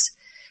things.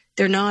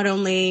 They're not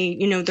only,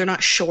 they're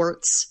not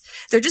shorts.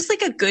 They're just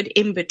like a good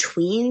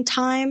in-between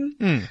time.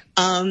 And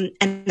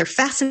they're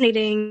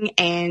fascinating,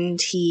 and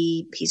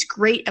he's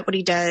great at what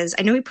he does.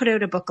 I know he put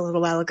out a book a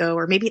little while ago,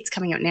 or maybe it's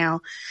coming out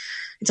now.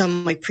 It's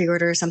on like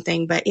pre-order or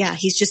something. But yeah,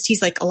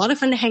 he's like a lot of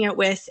fun to hang out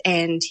with,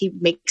 and he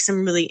makes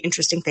some really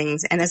interesting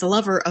things. And as a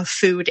lover of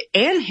food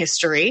and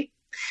history,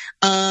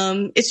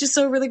 it's just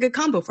a really good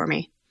combo for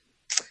me.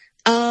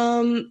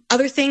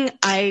 Other thing,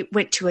 I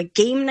went to a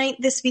game night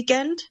this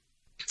weekend.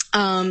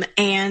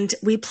 And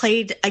we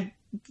played a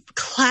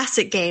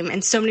classic game,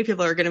 and so many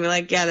people are going to be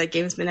like, yeah, that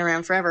game's been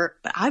around forever,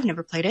 but I've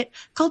never played it,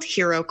 called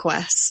Hero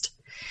Quest.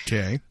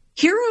 Okay.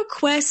 Hero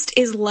Quest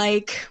is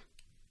like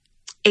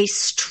a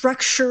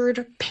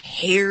structured,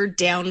 pared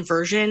down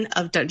version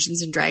of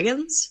Dungeons and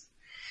Dragons.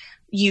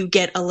 You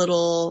get a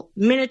little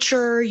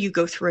miniature, you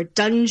go through a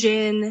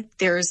dungeon,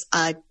 there's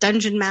a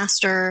dungeon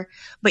master,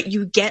 but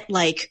you get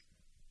like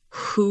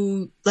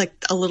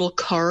a little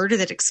card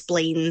that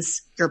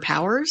explains your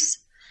powers.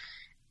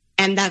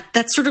 And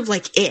that's sort of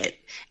like it.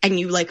 And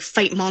you like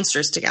fight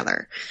monsters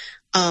together.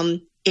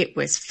 It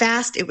was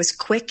fast. It was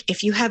quick.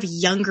 If you have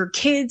younger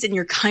kids and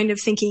you're kind of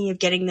thinking of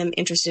getting them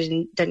interested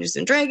in Dungeons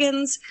and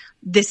Dragons,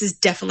 this is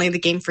definitely the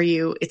game for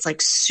you. It's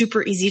like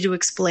super easy to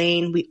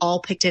explain. We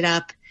all picked it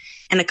up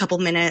in a couple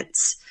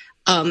minutes.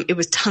 It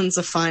was tons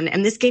of fun.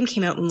 And this game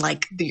came out in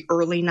like the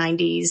early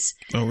 90s.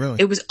 Oh, really?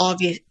 It was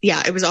obvious.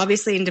 Yeah, it was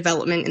obviously in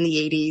development in the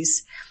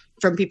 80s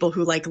from people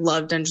who like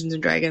love Dungeons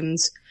and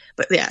Dragons.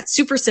 But yeah,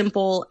 super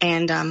simple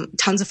and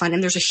tons of fun.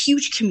 And there's a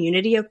huge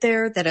community out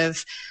there that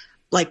have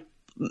like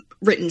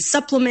written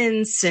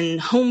supplements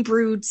and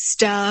homebrewed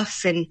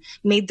stuff and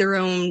made their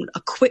own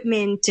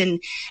equipment.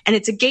 And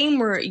it's a game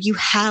where you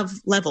have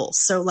levels.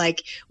 So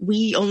like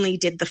we only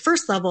did the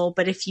first level,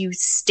 but if you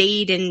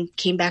stayed and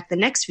came back the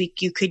next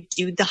week, you could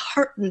do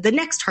the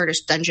next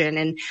hardest dungeon.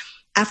 And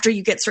after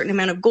you get a certain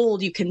amount of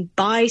gold, you can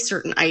buy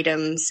certain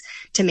items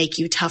to make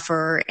you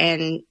tougher.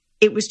 And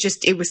it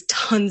was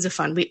tons of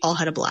fun. We all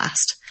had a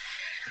blast.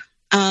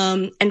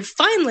 And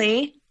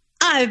finally,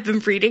 I've been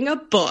reading a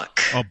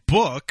book. A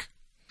book?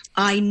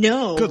 I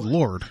know. Good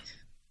Lord.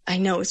 I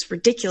know, it's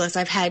ridiculous.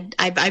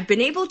 I've been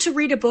able to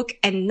read a book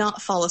and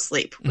not fall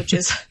asleep, which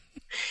is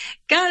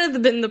kind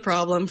of been the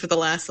problem for the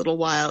last little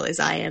while, is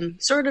I am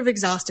sort of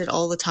exhausted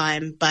all the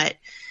time. But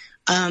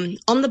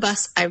On the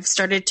bus, I've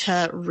started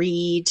to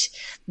read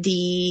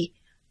the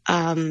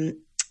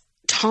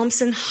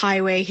Thompson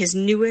Highway, his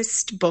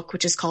newest book,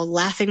 which is called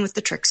Laughing with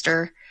the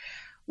Trickster,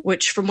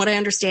 which, from what I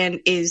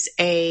understand, is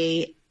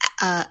a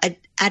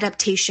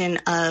adaptation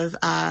of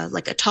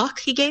like a talk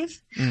he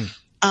gave.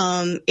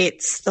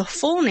 It's the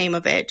full name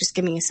of it. Just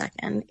give me a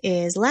second.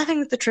 Is Laughing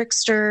with the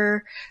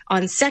Trickster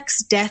on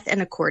Sex, Death,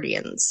 and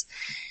Accordions.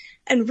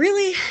 And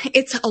really,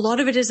 a lot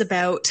of it is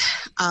about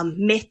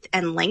myth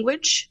and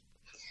language,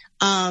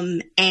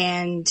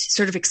 and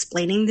sort of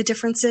explaining the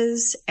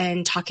differences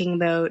and talking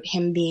about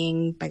him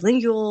being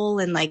bilingual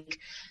and like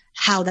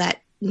how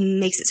that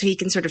makes it so he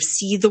can sort of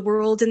see the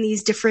world in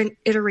these different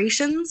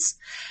iterations.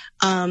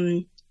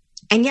 And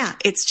yeah,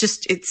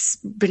 it's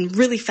been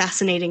really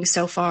fascinating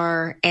so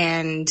far.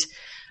 And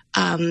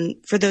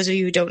for those of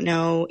you who don't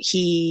know,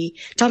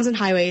 Thompson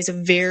Highway is a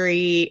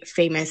very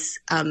famous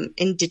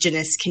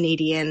Indigenous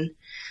Canadian.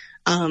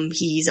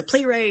 He's a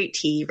playwright.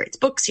 He writes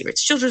books. He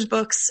writes children's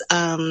books.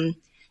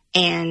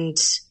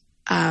 Anyways,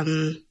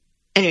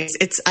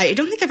 I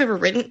don't think I've ever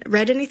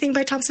read anything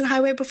by Thompson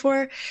Highway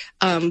before,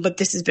 but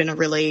this has been a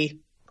really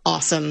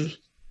awesome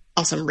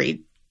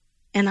read,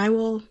 and I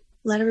will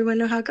let everyone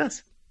know how it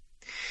goes.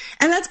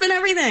 And that's been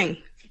everything.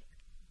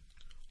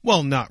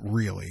 Well, not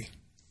really.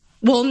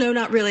 Well, no,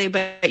 not really,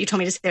 but you told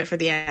me to save it for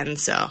the end,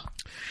 so.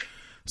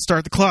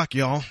 Start the clock,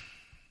 y'all.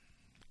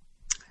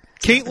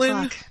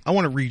 Caitlin, I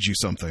want to read you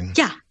something.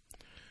 Yeah.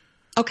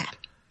 Okay.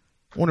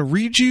 I want to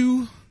read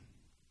you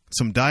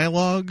some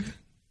dialogue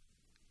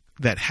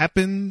that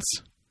happens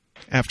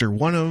after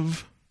one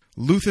of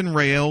Luthen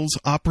Rael's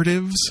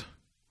operatives,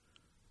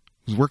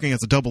 who's working as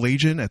a double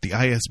agent at the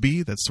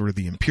ISB, that's sort of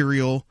the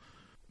Imperial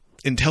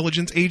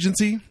Intelligence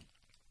Agency,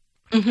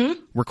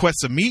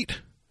 requests a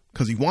meet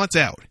because he wants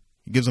out.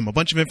 He gives him a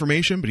bunch of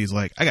information, but he's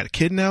like, I got a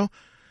kid now.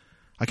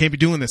 I can't be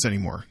doing this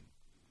anymore.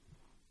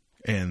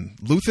 And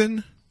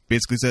Luthen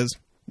basically says,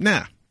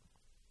 nah,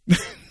 you're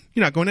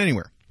not going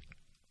anywhere.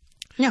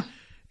 No.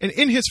 And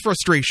in his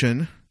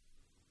frustration,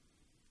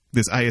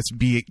 this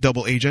ISB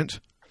double agent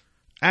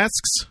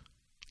asks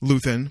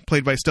Luthen,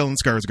 played by Stellan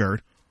Skarsgård,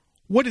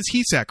 what is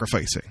he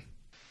sacrificing?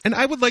 And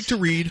I would like to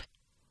read,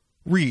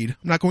 I'm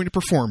not going to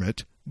perform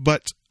it,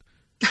 but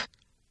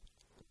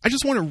I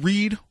just want to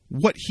read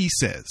what he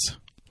says.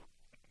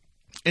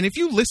 And if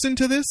you listen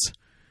to this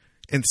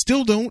and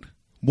still don't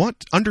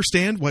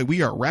understand why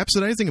we are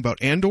rhapsodizing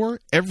about Andor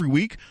every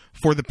week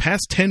for the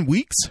past 10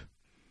 weeks,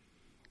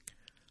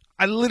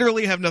 I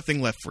literally have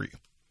nothing left for you.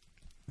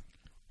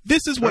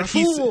 This is what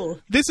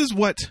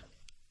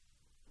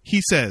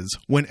he says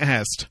when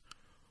asked,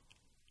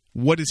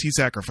 what is he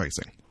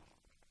sacrificing?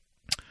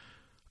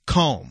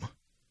 Calm,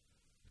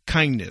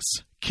 kindness,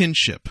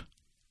 kinship,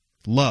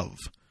 love.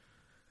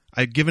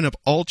 I've given up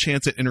all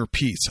chance at inner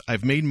peace.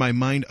 I've made my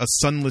mind a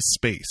sunless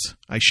space.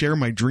 I share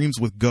my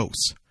dreams with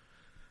ghosts.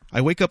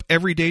 I wake up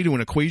every day to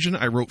an equation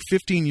I wrote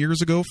 15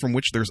 years ago from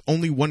which there's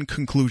only one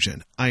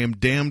conclusion. I am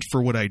damned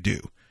for what I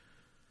do.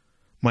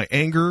 My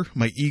anger,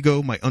 my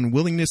ego, my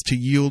unwillingness to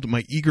yield,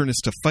 my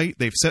eagerness to fight,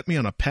 they've set me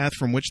on a path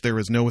from which there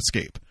is no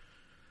escape.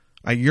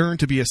 I yearn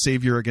to be a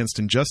savior against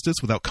injustice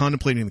without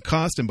contemplating the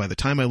cost, and by the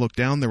time I looked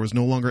down, there was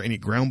no longer any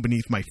ground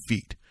beneath my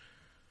feet.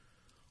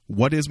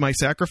 What is my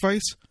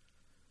sacrifice?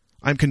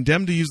 I'm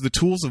condemned to use the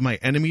tools of my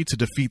enemy to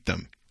defeat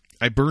them.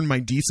 I burn my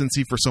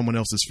decency for someone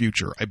else's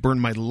future. I burn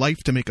my life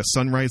to make a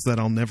sunrise that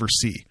I'll never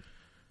see.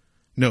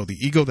 No, the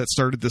ego that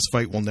started this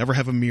fight will never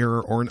have a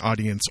mirror or an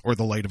audience or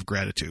the light of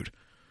gratitude.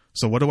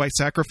 So what do I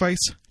sacrifice?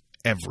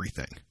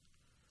 Everything.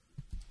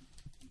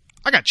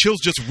 I got chills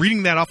just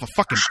reading that off a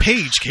fucking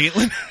page,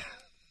 Caitlin.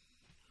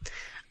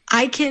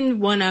 I can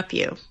one-up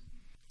you.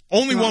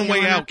 Only one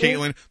way out,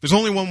 Caitlin. There's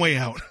only one way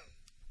out.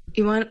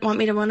 You want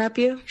me to one-up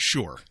you?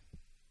 Sure.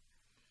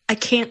 I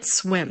can't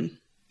swim.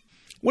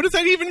 What does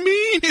that even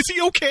mean? Is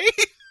he okay?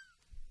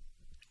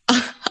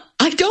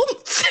 I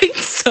don't think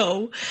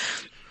so.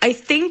 I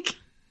think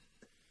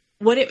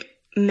what it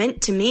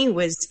meant to me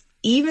was,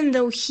 even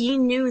though he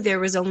knew there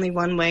was only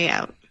one way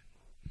out,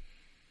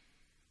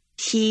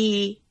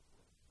 he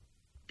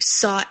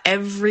saw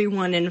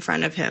everyone in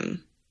front of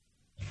him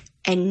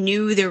and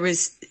knew there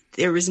was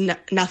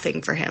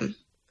nothing for him.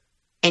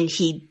 And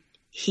he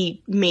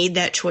made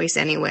that choice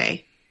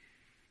anyway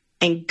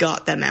and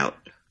got them out.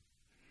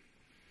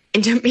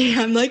 And to me,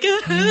 I'm like,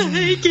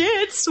 he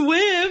can't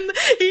swim.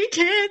 He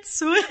can't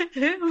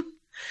swim.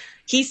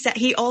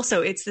 He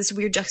also, it's this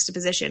weird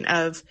juxtaposition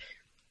of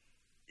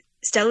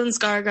Stellan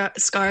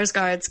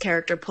Skarsgård's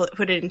character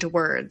put it into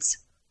words,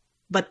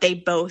 but they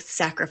both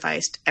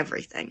sacrificed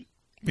everything.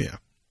 Yeah.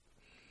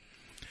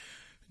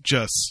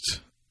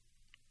 Just,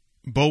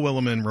 Beau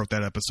Willimon wrote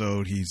that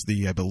episode.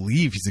 I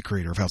believe he's the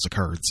creator of House of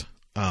Cards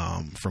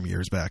from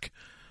years back.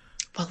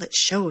 Well, it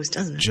shows,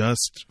 doesn't it?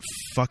 Just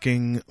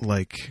fucking,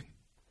 like,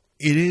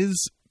 it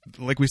is,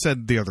 like we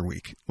said the other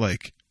week,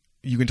 like,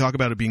 you can talk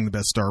about it being the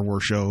best Star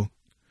Wars show.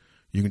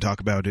 You can talk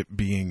about it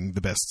being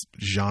the best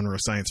genre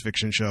science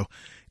fiction show.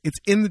 It's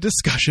in the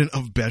discussion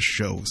of best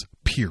shows,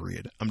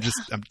 period. I'm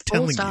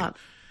telling you.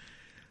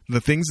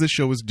 the things this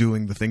show is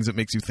doing, the things it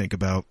makes you think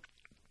about.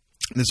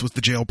 This was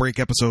the jailbreak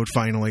episode,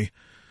 finally.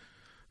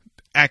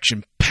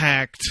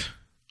 Action-packed,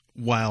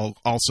 while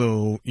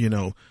also, you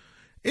know,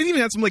 it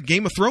even had some, like,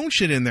 Game of Thrones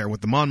shit in there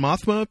with the Mon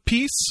Mothma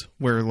piece,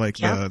 where, like,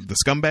 the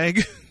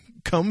scumbag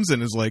comes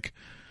and is, like,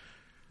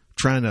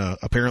 trying to,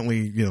 apparently,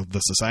 you know, the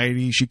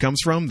society she comes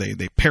from, they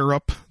pair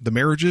up the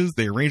marriages,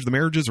 they arrange the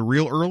marriages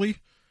real early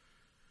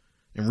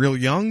and real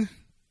young,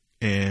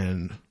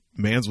 and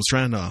Mans was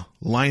trying to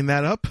line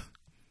that up,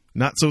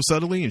 not so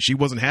subtly, and she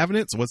wasn't having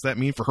it, so what's that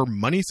mean for her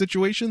money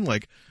situation?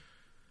 Like,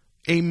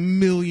 a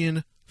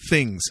million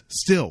things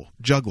still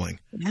juggling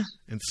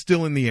and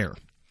still in the air.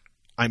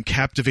 I'm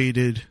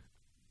captivated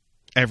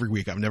every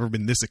week. I've never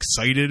been this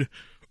excited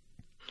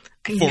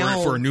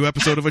for a new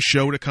episode of a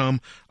show to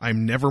come.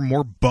 I'm never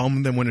more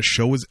bummed than when a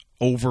show is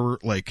over.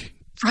 Like,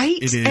 right?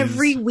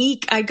 Every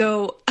week I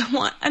go, I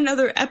want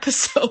another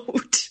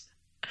episode.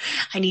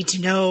 I need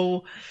to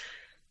know.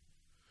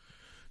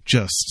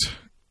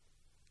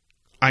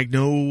 I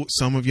know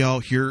some of y'all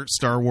hear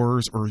Star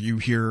Wars, or you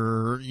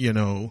hear, you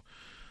know,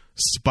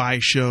 spy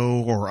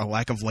show or a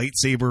lack of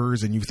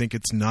lightsabers, and you think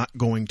it's not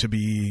going to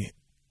be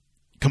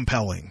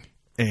compelling,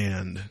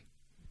 and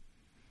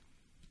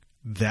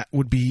that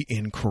would be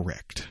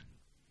incorrect.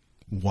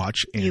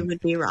 Watch, and you would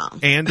be wrong.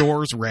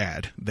 Andor's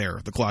rad.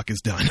 There, the clock is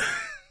done.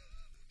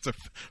 It's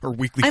our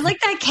weekly. I like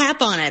that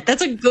cap on it.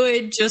 That's a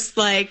good, just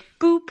like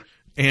boop.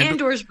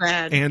 Andor's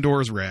rad.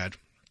 Andor's rad.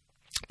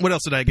 What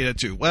else did I get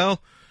into?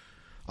 Well,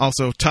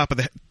 also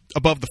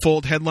above the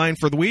fold headline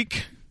for the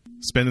week.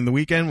 Spending the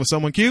weekend with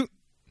someone cute.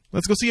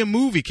 Let's go see a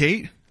movie,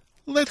 Kate.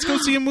 Let's go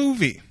see a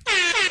movie.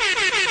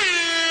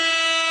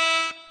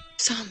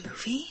 Saw a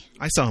movie?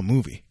 I saw a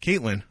movie.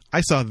 Caitlin, I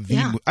saw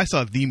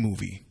the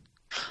movie.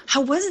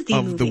 How was it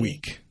of the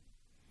week?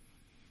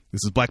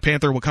 This is Black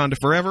Panther Wakanda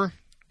Forever.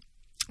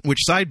 Which,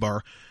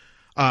 sidebar,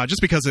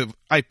 just because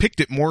I picked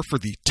it more for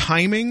the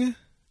timing.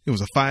 It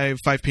was a 5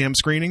 p.m.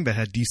 screening that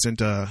had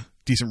decent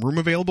room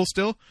available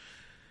still.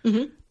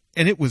 Mm-hmm.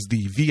 And it was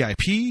the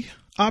VIP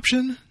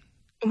option.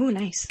 Oh,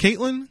 nice.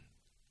 Caitlin?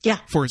 Yeah.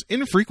 For as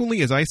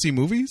infrequently as I see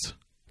movies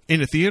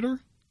in a theater,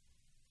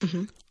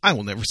 I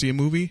will never see a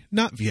movie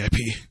not VIP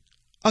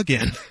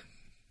again.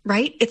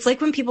 Right? It's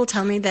like when people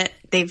tell me that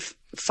they've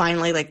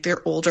finally, like,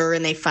 they're older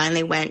and they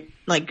finally went,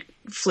 like,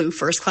 flew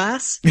first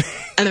class.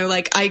 And they're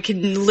like, I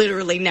can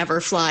literally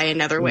never fly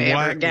another way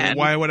ever again.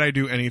 Why would I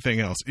do anything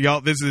else? Y'all,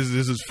 this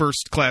is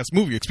first class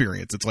movie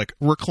experience. It's like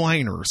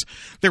recliners.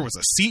 There was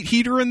a seat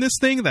heater in this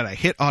thing that I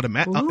hit I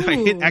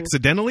hit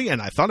accidentally,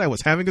 and I thought I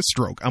was having a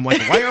stroke. I'm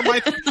like,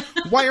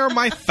 why are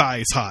my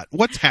thighs hot?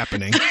 What's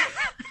happening?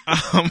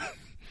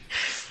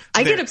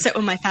 I get upset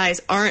when my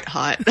thighs aren't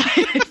hot.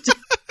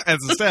 As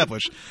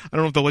established. I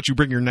don't know if they'll let you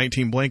bring your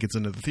 19 blankets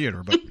into the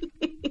theater, but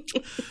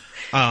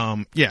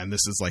and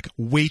this is like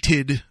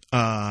weighted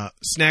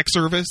snack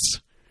service.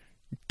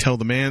 Tell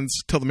the man's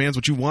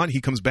what you want.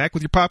 He comes back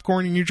with your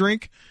popcorn and your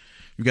drink.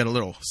 You got a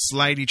little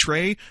slidey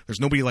tray. There's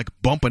nobody like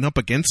bumping up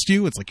against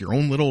you. It's like your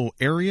own little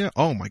area.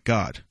 Oh my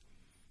god.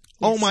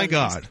 Oh my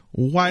god.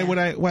 Why would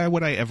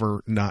I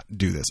ever not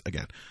do this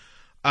again?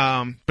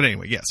 But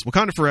anyway, yes,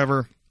 Wakanda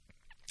Forever,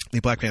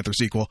 the Black Panther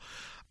sequel.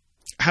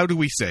 How do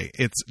we say?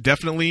 It's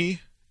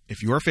definitely,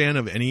 if you're a fan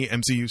of any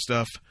MCU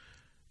stuff,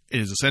 it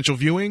is essential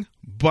viewing,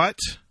 but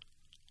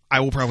I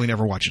will probably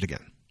never watch it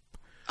again.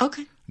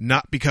 Okay.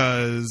 Not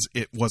because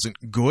it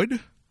wasn't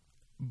good,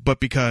 but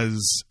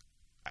because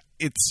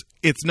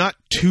it's not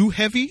too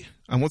heavy.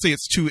 I won't say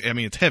it's too, I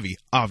mean, it's heavy,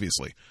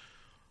 obviously.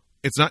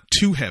 It's not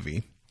too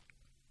heavy,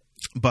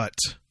 but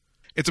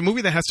it's a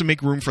movie that has to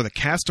make room for the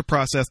cast to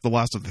process the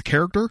loss of the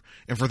character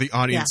and for the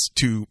audience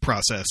to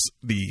process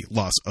the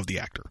loss of the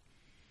actor.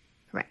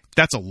 Right.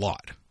 That's a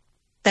lot.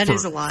 That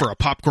is a lot. For a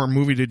popcorn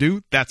movie to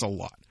do, that's a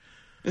lot.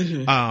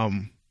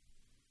 Mm-hmm.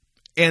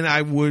 And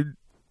I would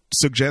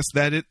suggest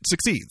that it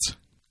succeeds.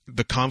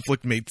 The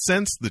conflict made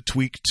sense. The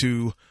tweak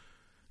to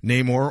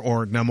Namor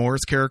or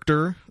Namor's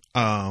character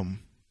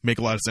make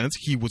a lot of sense.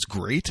 He was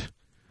great.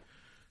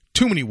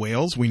 Too many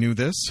whales. We knew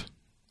this.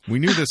 We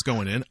knew this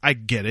going in. I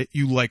get it.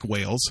 You like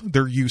whales.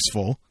 They're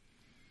useful.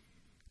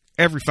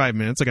 Every 5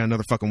 minutes, I got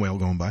another fucking whale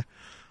going by.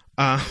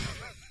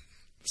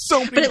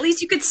 But at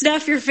least you could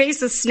stuff your face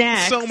with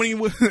snacks. So many.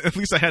 At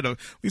least I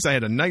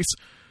had a nice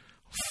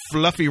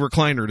fluffy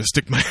recliner to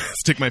stick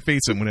my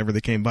face in whenever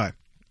they came by.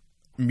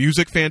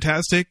 Music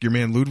fantastic. Your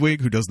man Ludwig,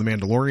 who does The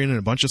Mandalorian and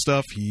a bunch of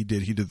stuff, he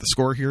did the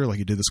score here, like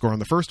he did the score on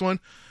the first one.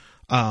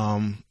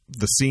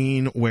 The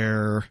scene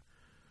where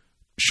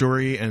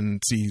Shuri and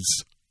sees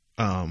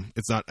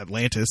it's not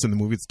Atlantis in the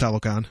movie, it's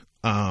Talokan.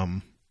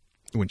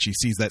 When she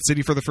sees that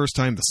city for the first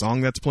time, the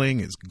song that's playing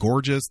is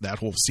gorgeous. That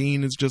whole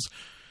scene is just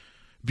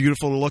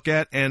beautiful to look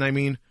at. And I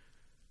mean,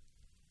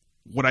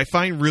 what I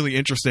find really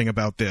interesting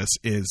about this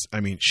is, I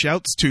mean,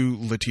 shouts to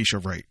Letitia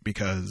Wright,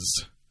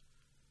 because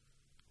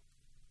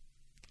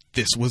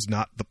this was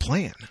not the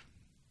plan.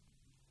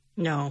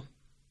 No.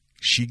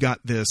 She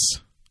got this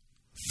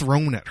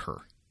thrown at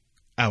her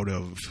out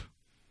of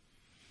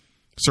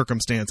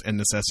circumstance and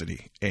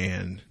necessity.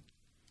 And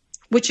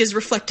which is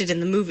reflected in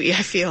the movie,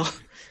 I feel.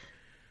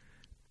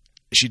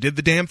 She did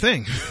the damn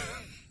thing.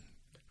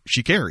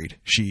 She carried.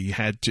 She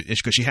had to,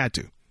 because she had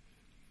to.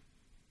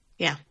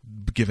 Yeah.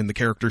 Given the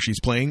character she's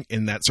playing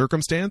in that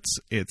circumstance,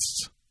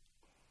 it's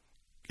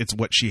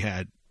what she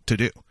had to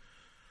do.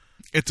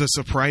 It's a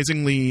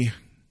surprisingly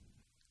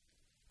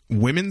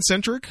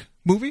women-centric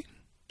movie.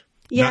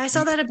 Yeah, I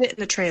saw that a bit in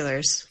the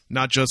trailers.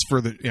 Not just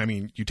for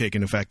you take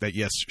into fact that,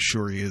 yes,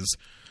 Shuri is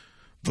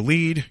the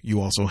lead.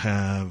 You also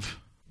have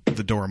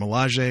the Dora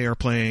Milaje are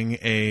playing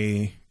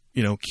a,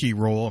 key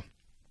role.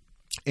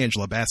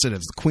 Angela Bassett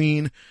as the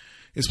Queen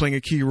is playing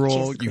a key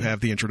role. You have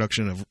the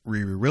introduction of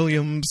Riri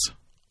Williams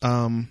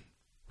in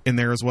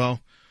there as well.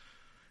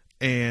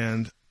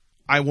 And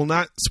I will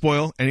not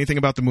spoil anything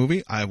about the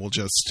movie. I will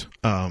just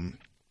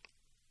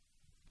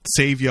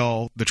save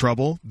y'all the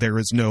trouble. There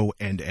is no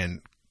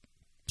end-to-end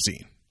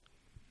scene.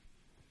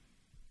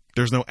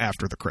 There's no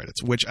after the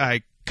credits, which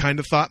I kind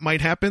of thought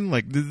might happen.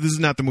 Like, this is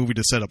not the movie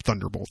to set up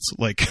Thunderbolts.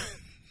 Like,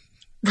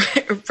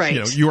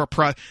 right. You are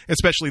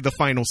especially the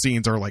final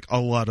scenes are like a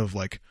lot of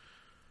like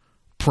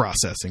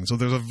processing. So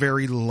there's a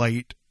very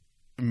light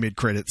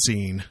mid-credit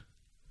scene,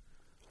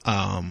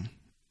 and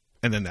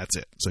then that's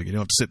it. So you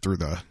don't have to sit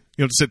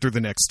through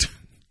the next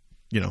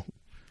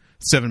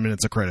 7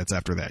 minutes of credits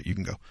after that. You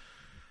can go.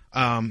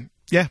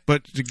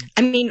 But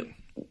I mean,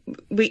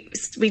 we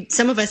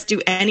some of us do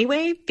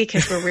anyway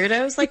because we're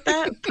weirdos like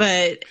that,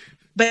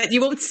 but you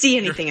won't see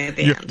anything at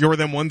the end. You're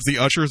them ones, the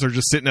ushers are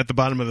just sitting at the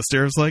bottom of the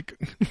stairs like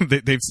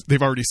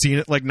they've already seen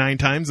it like 9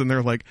 times and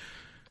they're like,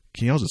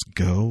 can y'all just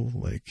go?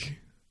 Like,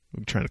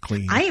 I'm trying to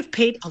clean. I have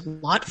paid a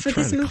lot for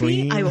this movie.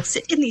 Clean. I will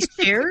sit in these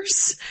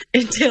chairs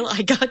until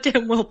I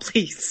goddamn well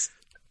please.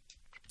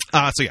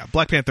 So yeah,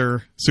 Black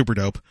Panther, super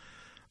dope.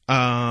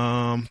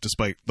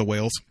 Despite the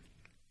whales.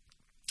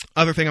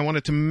 Other thing I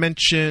wanted to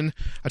mention,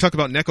 I talked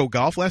about Neko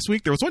Golf last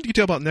week. There was one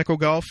detail about Neko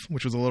Golf,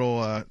 which was a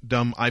little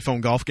dumb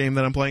iPhone golf game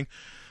that I'm playing,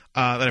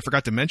 that I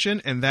forgot to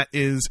mention, and that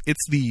is it's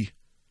the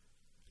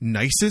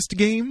nicest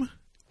game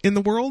in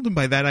the world. And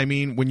by that I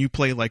mean when you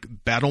play like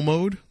battle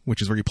mode,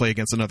 which is where you play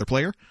against another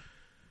player.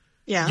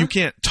 Yeah. You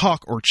can't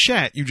talk or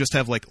chat. You just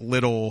have like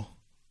little,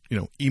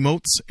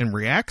 emotes and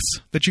reacts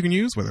that you can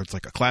use, whether it's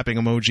like a clapping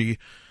emoji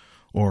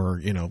or,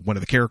 one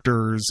of the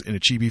characters in a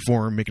chibi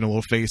form making a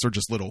little face or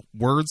just little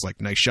words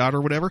like nice shot or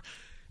whatever.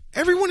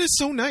 Everyone is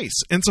so nice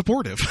and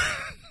supportive.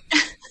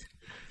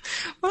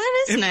 Well,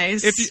 that is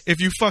nice. If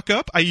you fuck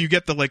up, you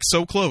get the like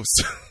so close.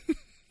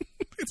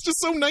 It's just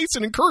so nice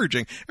and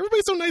encouraging.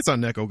 Everybody's so nice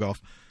on Neko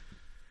Golf.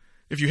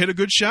 If you hit a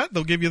good shot,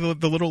 they'll give you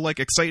the little like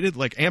excited,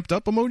 like amped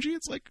up emoji.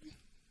 It's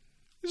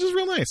just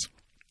real nice.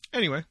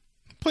 Anyway,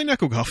 play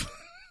Neko Golf.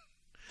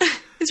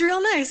 It's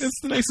real nice.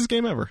 It's the nicest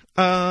game ever.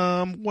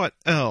 What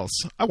else?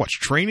 I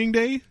watched Training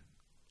Day.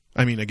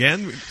 I mean,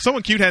 again,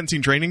 someone cute hadn't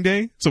seen Training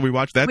Day, so we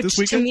watched that this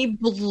weekend. Which to me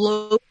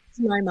blows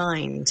my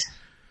mind.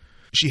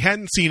 She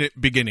hadn't seen it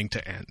beginning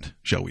to end,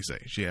 shall we say.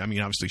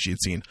 Obviously she had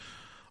seen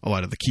a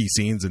lot of the key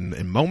scenes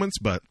and moments,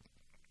 but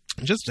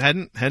just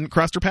hadn't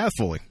crossed her path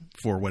fully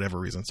for whatever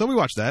reason. So we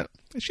watched that.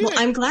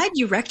 I'm glad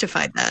you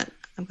rectified that.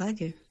 I'm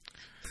glad you.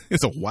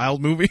 It's a wild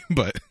movie,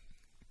 but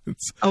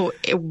it's...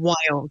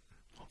 wild.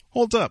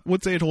 Holds up.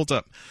 Would say it holds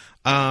up.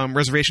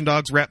 Reservation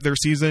Dogs wrapped their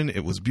season.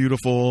 It was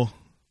beautiful.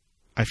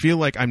 I feel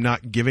like I'm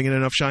not giving it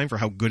enough shine for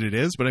how good it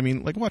is, but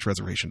watch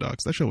Reservation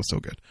Dogs. That show was so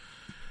good.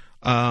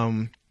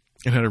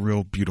 It had a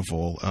real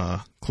beautiful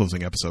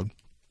closing episode.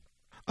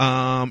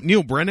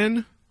 Neil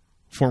Brennan,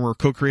 former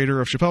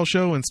co-creator of Chappelle's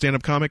Show and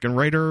stand-up comic and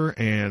writer,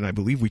 and I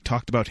believe we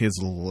talked about his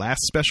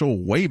last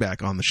special way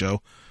back on the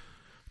show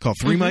called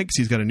Three Mics.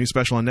 He's got a new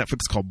special on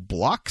Netflix called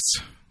Blocks,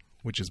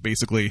 which is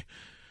basically...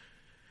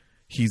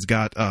 He's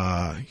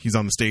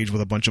on the stage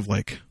with a bunch of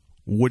like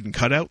wooden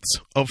cutouts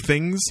of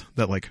things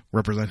that like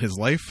represent his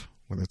life,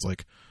 whether it's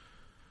like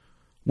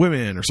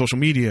women or social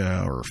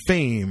media or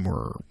fame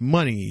or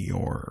money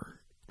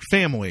or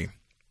family.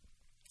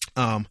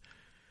 Not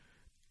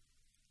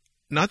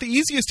the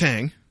easiest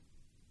hang.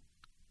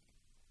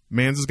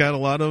 Man's has got a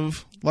lot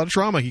of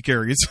trauma he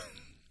carries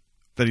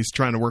that he's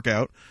trying to work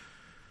out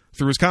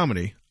through his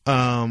comedy.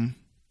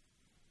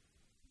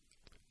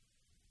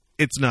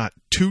 It's not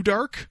too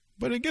dark,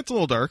 but it gets a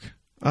little dark.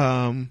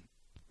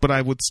 But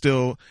I would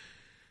still...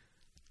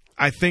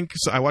 I think...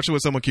 So I watched it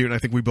with someone cute, and I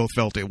think we both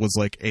felt it was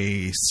like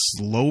a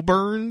slow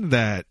burn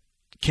that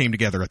came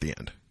together at the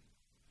end.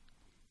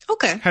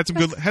 Okay. Had some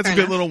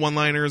good little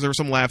one-liners. There were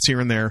some laughs here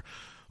and there,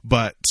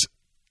 but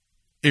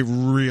it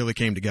really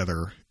came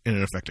together in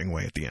an affecting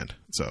way at the end.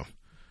 So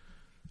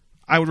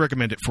I would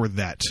recommend it for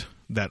that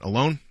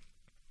alone.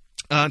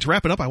 To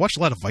wrap it up, I watched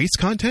a lot of Vice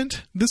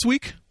content this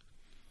week.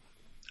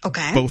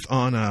 Okay. Both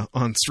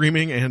on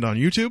streaming and on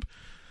YouTube.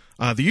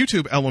 The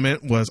YouTube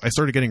element was I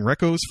started getting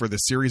recos for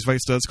this series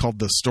Vice does called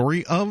The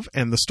Story Of,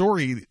 and the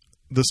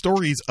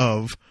stories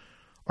of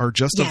are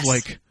just of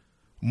like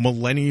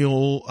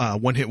millennial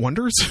one-hit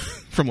wonders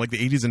from like the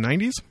 80s and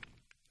 90s.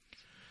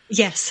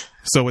 Yes.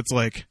 So it's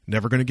like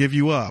Never Gonna Give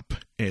You Up.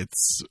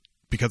 It's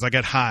Because I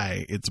Get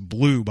High. It's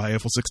Blue by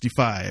Eiffel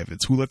 65.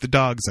 It's Who Let the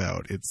Dogs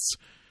Out. It's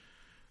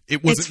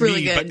It Wasn't It's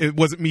really Me. good. It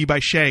Wasn't Me by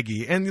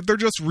Shaggy. And they're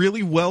just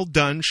really well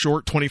done,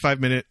 short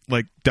 25-minute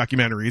like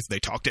documentaries. They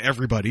talk to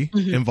everybody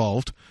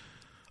involved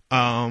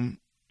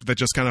that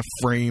just kind of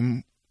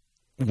frame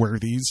where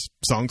these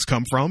songs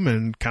come from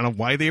and kind of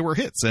why they were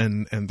hits.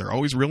 And they're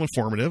always real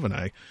informative. And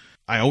I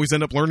always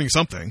end up learning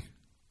something.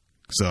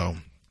 So,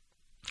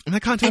 and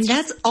that content's And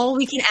that's all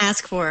we can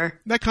ask for.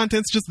 that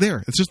content's just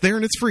there. It's just there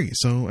and it's free.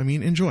 So, I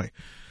mean, enjoy.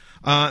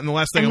 And the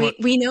last thing And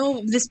we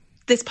know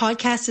this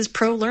podcast is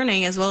pro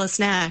learning as well as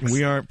snacks.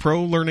 we are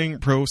pro learning,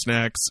 pro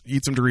snacks,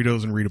 eat some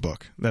Doritos and read a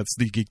book. That's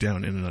the Geek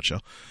Down in a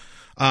nutshell.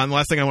 And the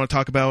last thing I want to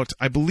talk about,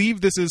 I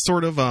believe this is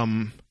sort of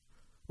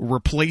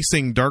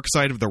replacing Dark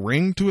Side of the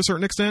Ring to a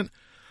certain extent.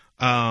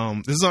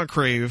 This is on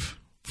Crave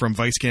from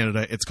Vice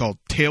Canada. It's called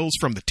Tales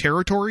from the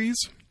Territories.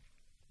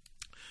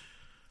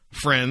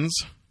 Friends,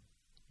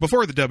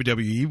 before the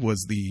WWE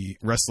was the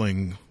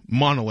wrestling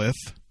monolith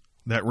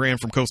that ran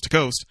from coast to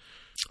coast,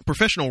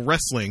 professional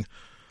wrestling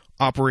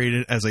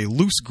operated as a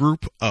loose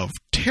group of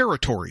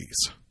territories,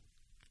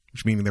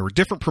 which meaning there were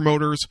different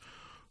promoters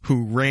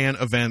who ran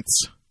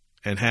events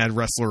and had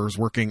wrestlers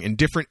working in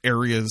different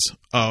areas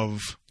of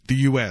the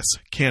U.S.,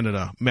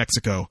 Canada,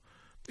 Mexico.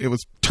 It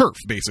was turf,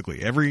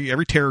 basically.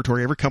 Every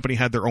territory, every company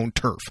had their own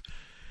turf.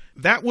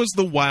 That was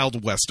the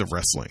Wild West of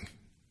wrestling.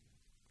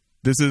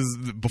 This is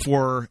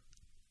before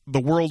the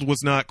world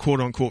was not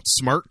quote unquote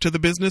smart to the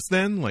business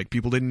then. Like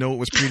people didn't know it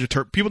was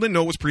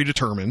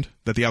predetermined,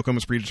 that the outcome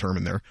was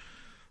predetermined there.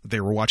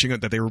 They were watching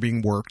it, that they were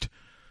being worked.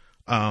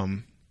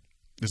 This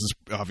is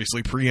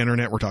obviously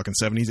pre-internet. We're talking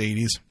 70s,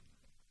 80s,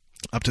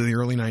 up to the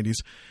early 90s.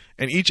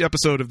 And each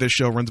episode of this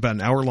show runs about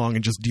an hour long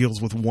and just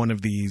deals with one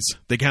of these.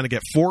 They kind of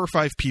get 4 or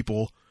 5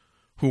 people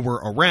who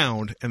were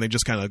around, and they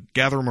just kind of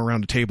gather them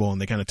around a table,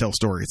 and they kind of tell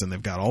stories. And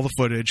they've got all the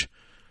footage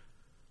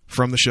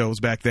from the shows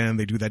back then.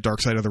 They do that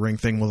Dark Side of the Ring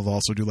thing. They'll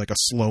also do like a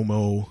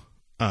slow-mo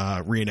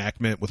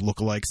reenactment with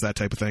lookalikes, that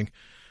type of thing.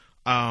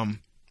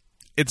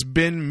 It's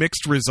been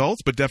mixed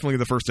results, but definitely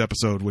the first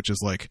episode, which is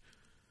like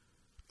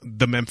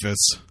the Memphis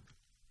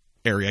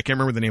area. I can't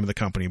remember the name of the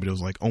company, but it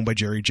was like owned by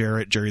Jerry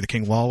Jarrett. Jerry the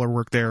King Lawler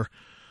worked there.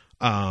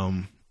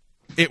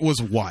 It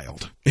was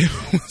wild. It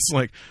was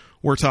like,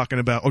 we're talking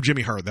about,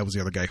 Jimmy Hart. That was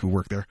the other guy who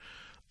worked there.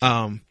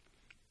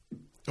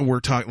 We're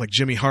talking like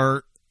Jimmy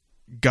Hart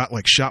got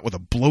like shot with a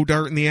blow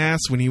dart in the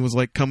ass when he was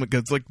like coming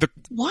against like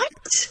What?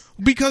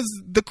 because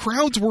the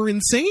crowds were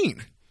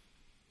insane.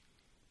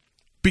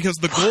 Because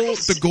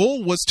the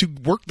goal was to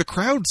work the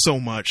crowd so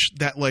much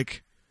that,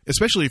 like,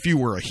 especially if you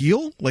were a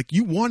heel, like,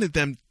 you wanted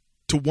them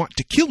to want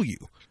to kill you.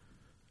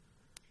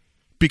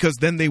 Because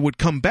then they would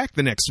come back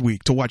the next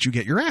week to watch you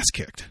get your ass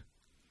kicked.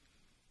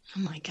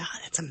 Oh my God,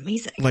 that's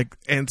amazing. Like,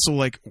 and so,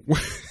 like,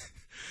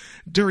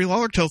 Jerry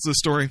Lawler tells this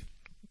story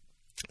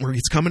where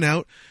he's coming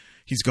out,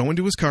 he's going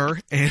to his car,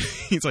 and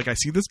he's like, I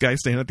see this guy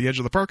standing at the edge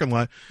of the parking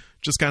lot,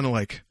 just kind of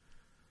like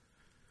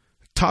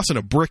tossing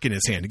a brick in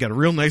his hand. He got a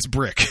real nice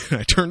brick.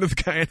 And I turned to the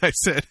guy and I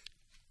said,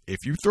 if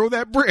you throw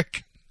that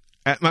brick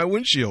at my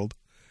windshield,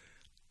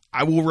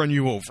 I will run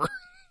you over.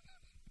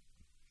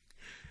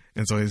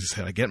 And so he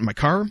said, I get in my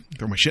car,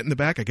 throw my shit in the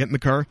back, I get in the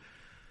car,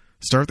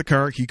 start the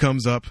car, he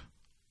comes up,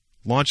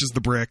 launches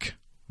the brick,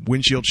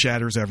 windshield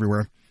shatters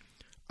everywhere.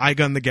 I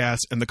gun the gas,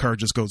 and the car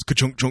just goes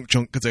ka-chunk, chunk,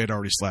 chunk, because they had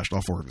already slashed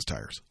all 4 of his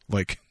tires.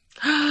 Like,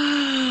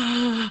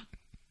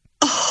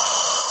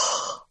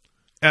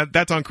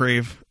 that's on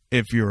Crave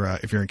if you're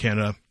in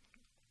Canada.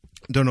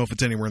 Don't know if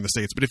it's anywhere in the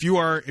States, but if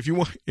you're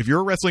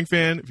a wrestling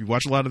fan, if you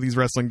watch a lot of these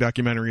wrestling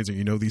documentaries, or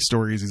you know these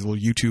stories, these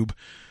little YouTube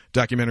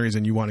documentaries,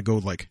 and you want to go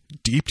like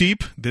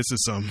deep, this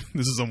is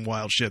some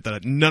wild shit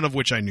that none of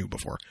which I knew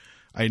before.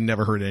 I had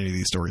never heard any of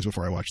these stories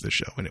before I watched this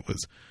show, and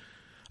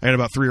I had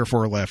about 3 or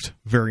 4 left.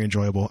 Very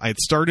enjoyable. I had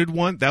started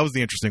one. That was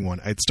the interesting one.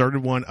 I had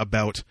started one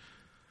about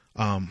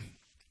a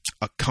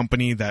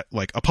company that,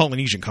 like, a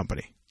Polynesian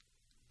company.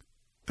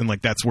 And,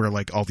 like, that's where,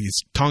 like, all these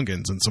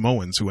Tongans and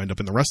Samoans who end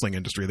up in the wrestling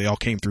industry, they all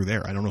came through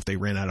there. I don't know if they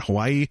ran out of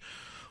Hawaii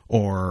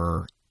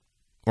or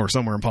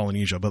somewhere in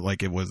Polynesia, but,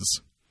 like, I was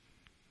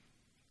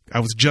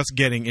just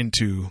getting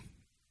into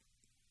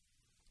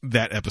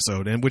that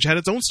episode, and which had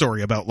its own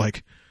story about,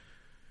 like,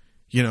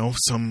 you know,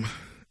 some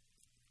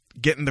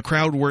getting the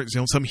crowd worked, you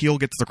know, some heel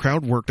gets the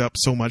crowd worked up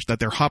so much that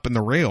they're hopping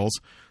the rails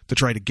to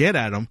try to get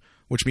at him,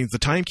 which means the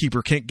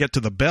timekeeper can't get to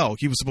the bell.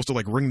 He was supposed to,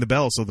 like, ring the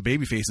bell so the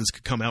baby faces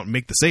could come out and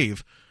make the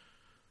save.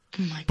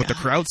 Oh my God. But the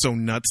crowd's so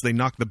nuts, they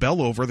knock the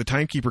bell over. The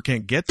timekeeper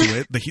can't get to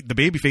it. The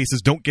baby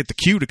faces don't get the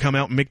cue to come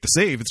out and make the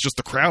save. It's just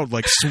the crowd,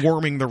 like,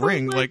 swarming the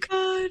ring. Oh my Like,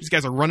 God. these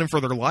guys are running for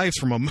their lives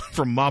from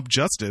mob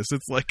justice.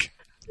 It's like,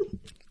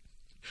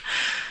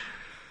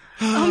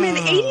 Oh man,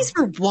 the 80s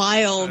were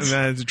wild. and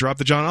then drop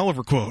the John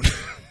Oliver quote.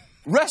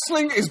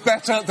 Wrestling is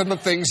better than the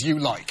things you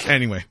like.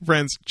 Anyway,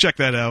 friends, check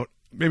that out.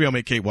 Maybe I'll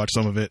make Kate watch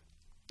some of it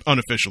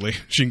unofficially.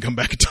 She can come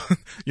back.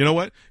 You know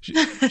what?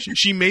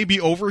 She may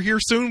be over here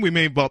soon. We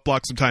may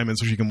block some time in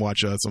so she can watch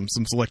some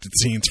selected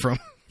scenes from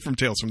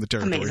Tales from the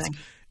Territories. Amazing.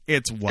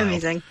 It's wild.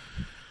 Amazing.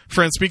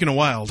 Friends, speaking of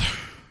wild, I'm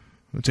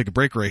going to take a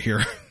break right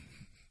here.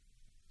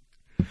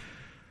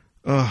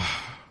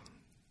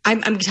 I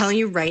I'm telling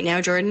you right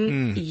now,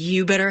 Jordan,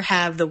 you better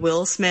have the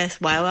Will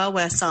Smith Wild Wild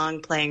West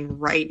song playing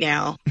right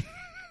now.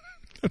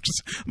 I'm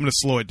going to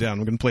slow it down.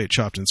 I'm going to play it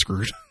chopped and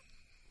screwed.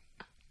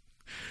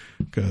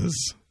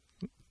 Because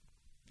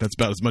that's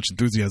about as much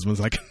enthusiasm as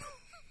I can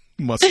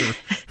muster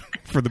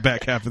for the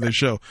back half of this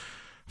show.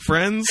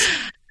 Friends,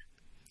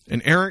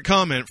 an errant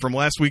comment from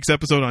last week's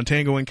episode on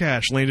Tango and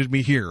Cash landed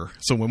me here.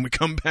 So when we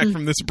come back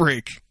from this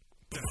break,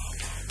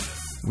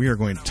 we are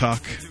going to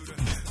talk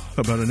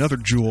about another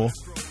jewel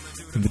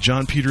in the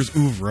John Peters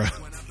oeuvre.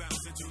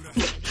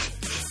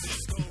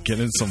 Get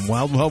into some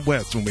Wild Wild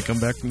West when we come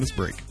back from this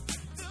break.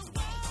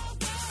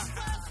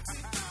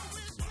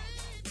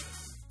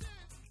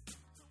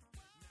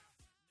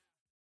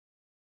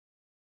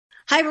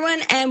 Hi,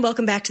 everyone, and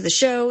welcome back to the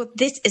show.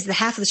 This is the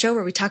half of the show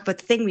where we talk about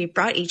the thing we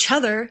brought each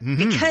other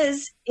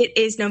because it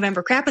is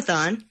November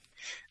Crapathon.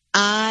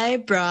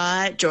 I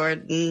brought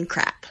Jordan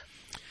crap.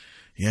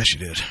 Yes, you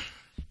did.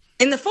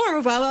 In the form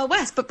of Wild Wild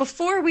West. But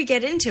before we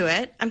get into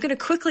it, I'm going to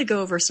quickly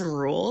go over some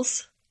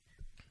rules.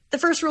 The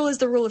first rule is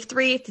the rule of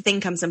 3. If the thing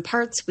comes in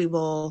parts, we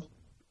will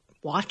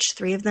watch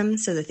 3 of them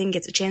so the thing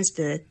gets a chance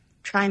to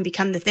try and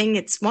become the thing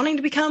it's wanting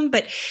to become.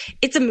 But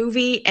it's a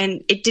movie,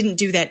 and it didn't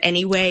do that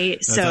anyway.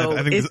 So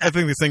I think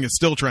this thing is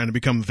still trying to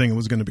become the thing it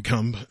was going to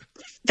become.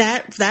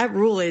 That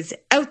rule is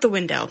out the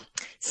window.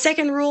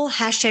 Second rule,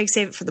 hashtag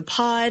save it for the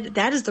pod.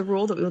 That is the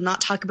rule that we will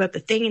not talk about the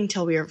thing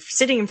until we are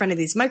sitting in front of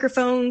these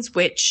microphones,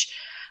 which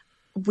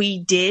we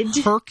did.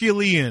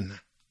 Herculean,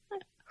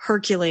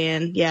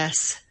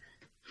 yes.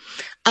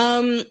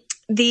 The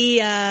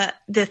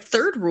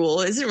third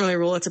rule isn't really a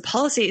rule; it's a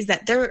policy. Is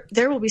that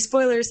there will be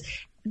spoilers.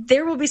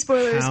 There will be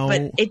spoilers,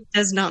 but it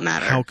does not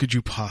matter. How could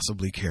you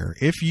possibly care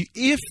if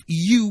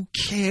you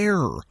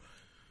care?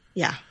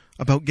 Yeah.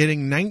 About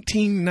getting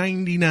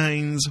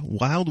 1999's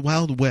Wild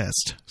Wild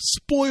West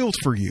spoiled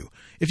for you.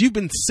 If you've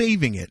been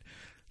saving it,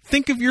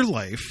 think of your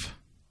life.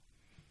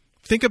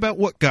 Think about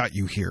what got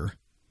you here.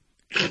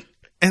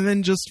 And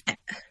then just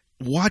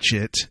watch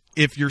it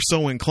if you're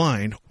so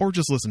inclined, or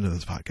just listen to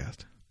this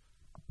podcast.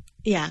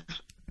 Yeah.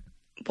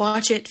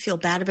 Watch it. Feel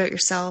bad about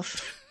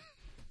yourself.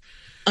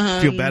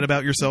 Feel bad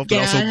about yourself, but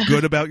also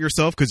good about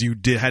yourself because you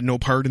had no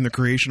part in the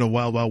creation of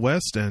Wild Wild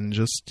West, and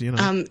just,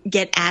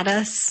 get at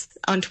us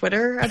on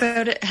Twitter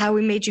about it, how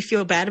we made you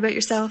feel bad about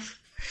yourself.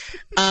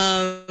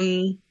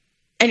 Anyways,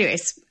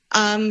 so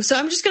I'm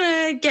just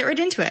going to get right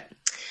into it.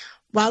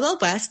 Wild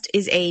Wild West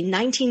is a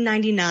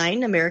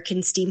 1999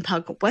 American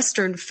steampunk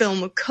Western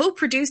film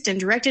co-produced and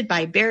directed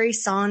by Barry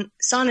Sonnenfeld,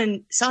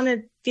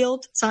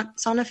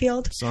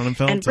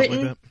 and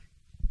written,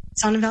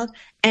 Sonnenfeld,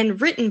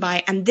 and written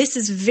by, and this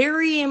is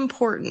very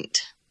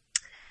important,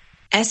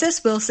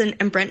 S.S. Wilson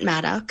and Brent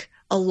Maddock,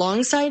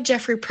 alongside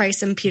Jeffrey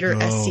Price and Peter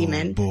S.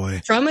 Seaman,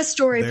 from a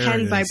story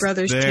penned by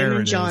brothers Tim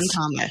and John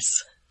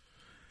Thomas.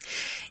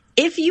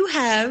 If you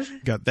have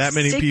got that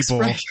many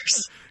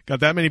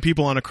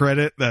people on a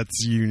credit,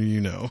 that's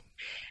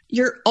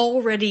you're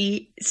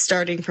already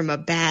starting from a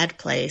bad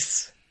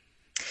place.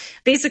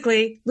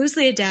 Basically,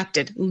 loosely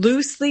adapted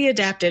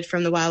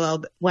from the Wild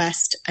Wild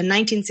West, a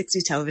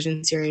 1960s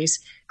television series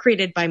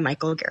created by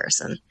Michael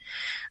Garrison.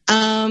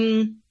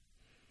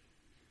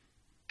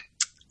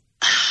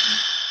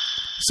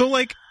 So,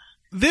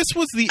 this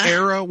was the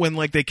era when,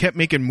 they kept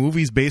making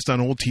movies based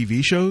on old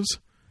TV shows?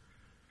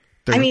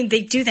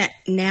 They do that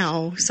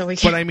now, so we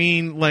can't. But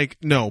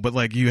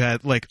you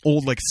had,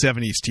 old,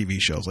 70s TV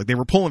shows. They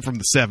were pulling from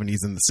the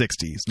 70s and the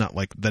 60s, not,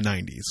 the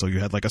 90s. So you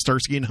had, a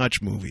Starsky and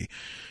Hutch movie.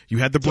 You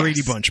had the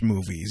Brady Bunch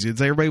movies.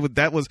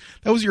 That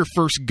was your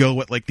first go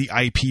at, the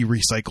IP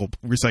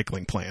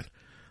recycling plan.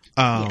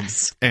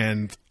 Yes.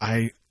 And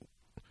I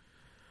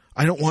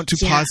don't want to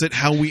posit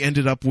how we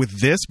ended up with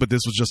this, but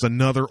this was just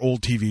another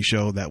old TV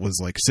show that was,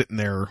 sitting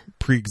there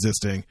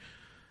pre-existing.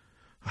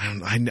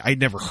 I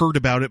never heard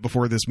about it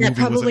before this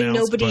movie was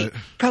announced.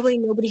 Probably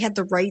nobody had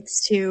the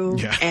rights to,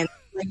 and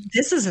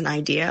this is an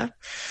idea.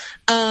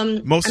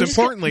 Most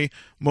importantly,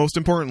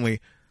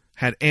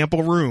 had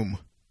ample room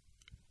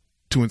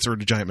to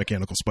insert a giant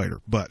mechanical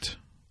spider. But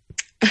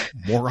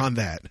more on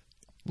that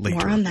later.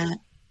 More on that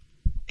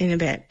in a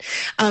bit.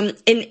 In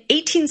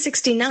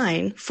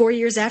 1869, 4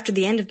 years after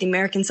the end of the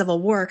American Civil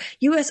War,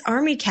 U.S.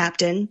 Army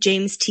Captain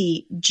James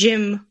T.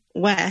 Jim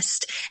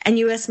West and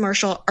U.S.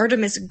 Marshal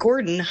Artemus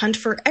Gordon hunt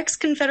for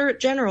ex-Confederate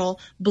General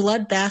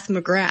Bloodbath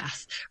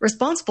McGrath,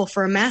 responsible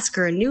for a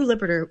massacre in New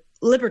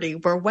Liberty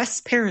where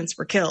West's parents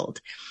were killed.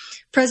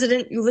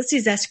 President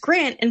Ulysses S.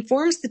 Grant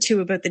informs the two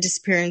about the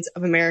disappearance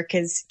of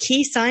America's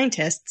key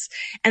scientists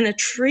and the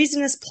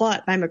treasonous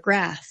plot by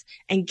McGrath,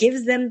 and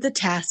gives them the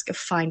task of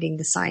finding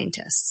the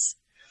scientists.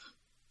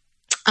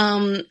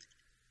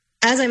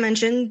 As I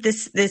mentioned,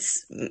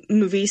 this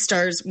movie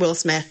stars Will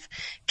Smith,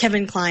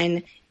 Kevin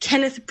Kline,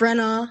 Kenneth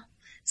Branagh,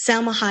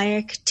 Salma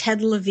Hayek,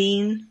 Ted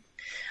Levine.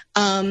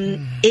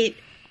 The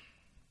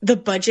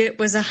budget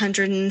was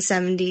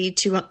 $170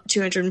 to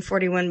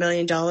 $241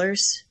 million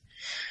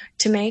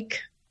to make.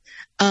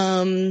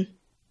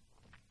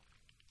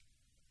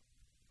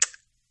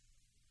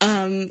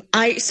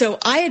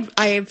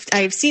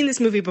 I've seen this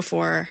movie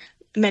before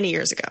many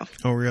years ago.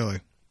 Oh, really?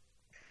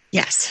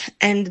 Yes.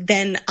 And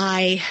then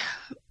I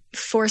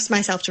forced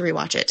myself to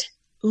rewatch it,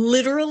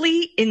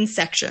 literally in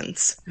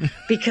sections,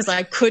 because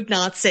I could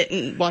not sit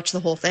and watch the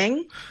whole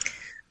thing.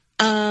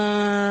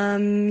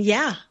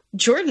 Yeah.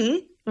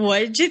 Jordan, what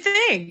did you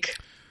think?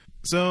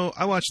 So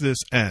I watched this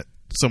at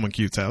Someone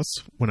Cute's house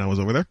when I was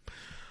over there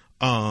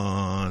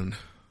on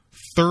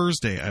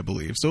Thursday, I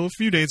believe. So a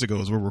few days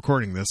ago as we're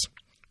recording this.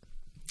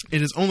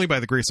 It is only by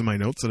the grace of my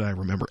notes that I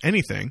remember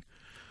anything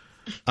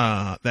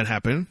that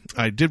happened.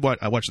 I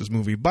watched this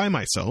movie by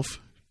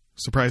myself.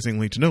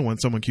 Surprisingly to no one,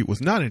 Someone Cute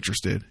was not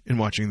interested in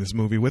watching this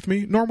movie with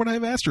me, nor would I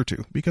have asked her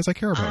to, because I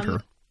care about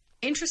her.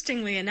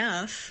 Interestingly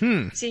enough,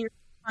 seeing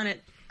on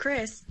it,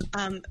 Chris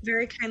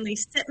very kindly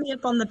set me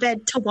up on the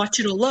bed to watch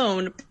it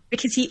alone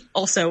because he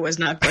also was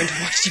not going to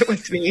watch it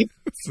with me.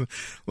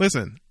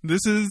 Listen,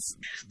 this is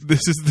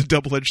the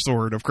double-edged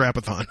sword of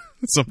Crapathon.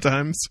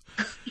 Sometimes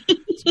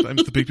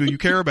the people you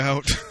care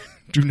about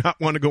do not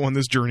want to go on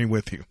this journey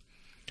with you.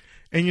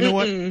 And you know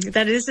what?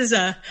 That is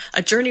a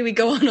journey we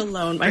go on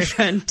alone, my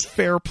friend.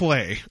 Fair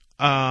play.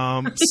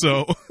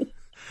 So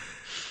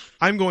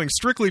I'm going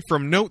strictly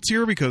from notes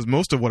here because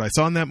most of what I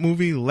saw in that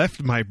movie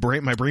left my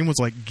brain. My brain was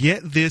like,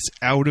 get this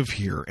out of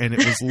here. And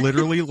it was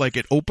literally like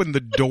it opened the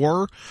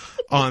door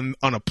on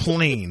a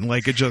plane.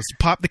 Like it just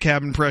popped the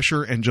cabin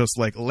pressure and just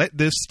like let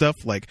this stuff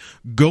like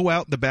go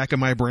out the back of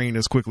my brain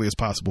as quickly as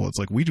possible. It's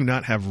like, we do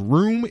not have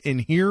room in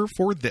here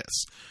for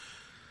this.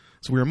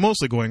 So we are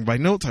mostly going by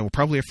notes. I will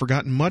probably have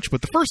forgotten much,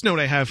 but the first note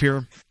I have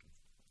here,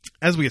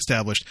 as we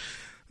established,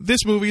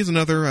 this movie is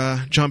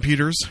another Jon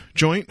Peters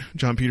joint.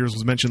 Jon Peters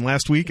was mentioned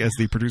last week as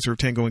the producer of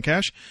Tango and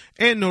Cash,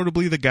 and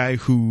notably the guy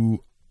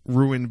who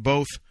ruined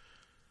both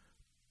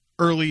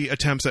early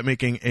attempts at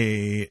making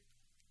a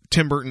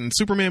Tim Burton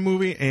Superman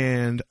movie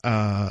and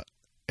an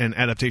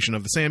adaptation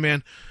of The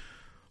Sandman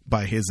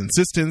by his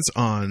insistence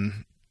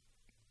on...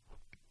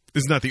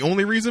 This is not the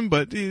only reason,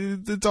 but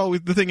it's always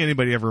the thing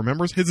anybody ever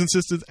remembers. His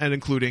insistence and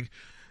including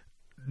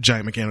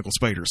giant mechanical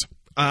spiders.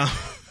 The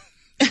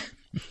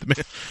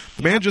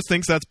man just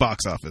thinks that's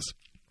box office.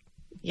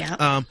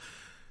 Yeah.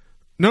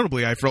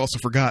 Notably, I also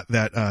forgot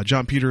that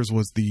Jon Peters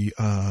was the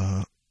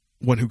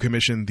one who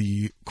commissioned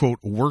the, quote,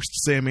 worst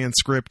Sandman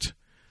script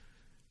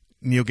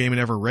Neil Gaiman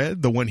ever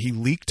read. The one he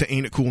leaked to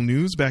Ain't It Cool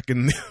News back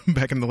in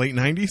the late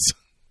 90s.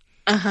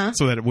 Uh-huh.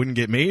 So that it wouldn't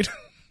get made.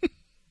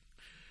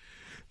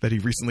 That he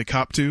recently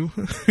copped to.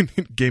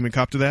 Gaiman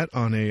copped to that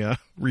on a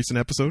recent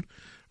episode,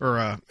 or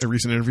a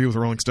recent interview with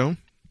Rolling Stone.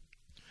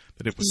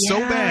 That it was so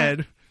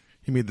bad,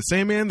 he made the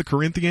Sandman, the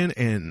Corinthian,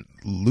 and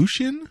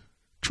Lucian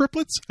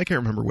triplets? I can't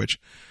remember which.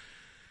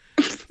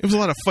 It was a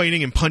lot of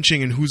fighting and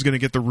punching and who's going to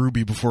get the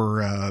ruby before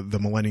the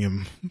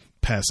millennium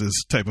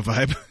passes type of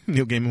vibe.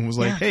 Neil Gaiman was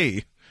like,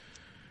 hey,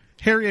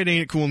 Harriet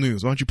Ain't It Cool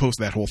News, why don't you post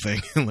that whole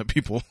thing and let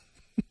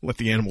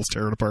the animals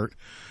tear it apart.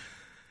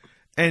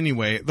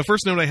 Anyway, the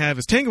first note I have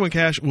is Tango and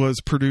Cash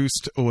was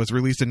released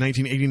in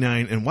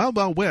 1989, and Wild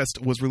Wild West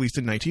was released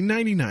in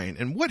 1999.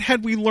 And what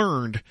had we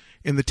learned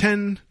in the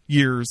 10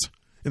 years,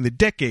 in the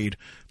decade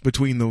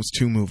between those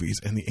two movies?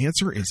 And the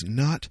answer is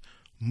not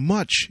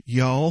much,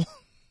 y'all.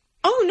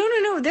 Oh,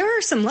 no. There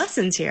are some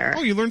lessons here.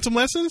 Oh, you learned some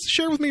lessons?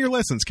 Share with me your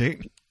lessons,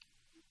 Kate.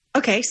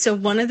 Okay, so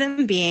one of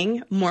them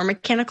being more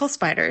mechanical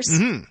spiders.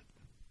 Mm-hmm.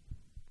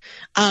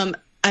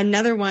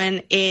 Another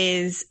one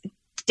is...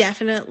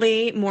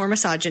 definitely more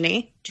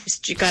misogyny.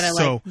 Just you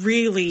gotta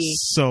really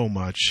so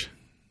much.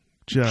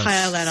 Just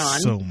pile that on.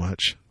 So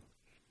much.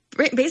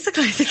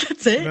 Basically, I think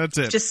that's it. That's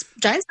it. Just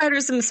giant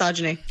spiders and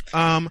misogyny.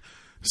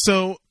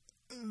 So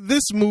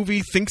this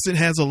movie thinks it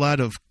has a lot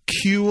of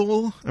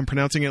Kewl, I'm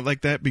pronouncing it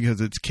like that because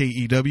it's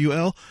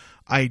Kewl,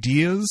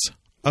 ideas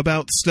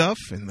about stuff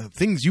and the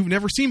things you've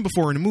never seen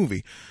before in a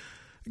movie.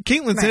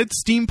 Caitlin said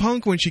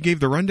steampunk when she gave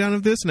the rundown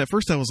of this, and at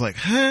first I was like,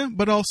 huh,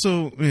 but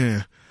also,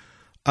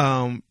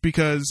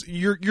 because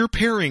you're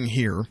pairing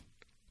here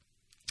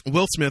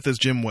Will Smith as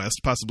Jim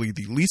West, possibly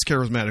the least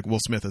charismatic Will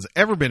Smith has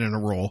ever been in a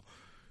role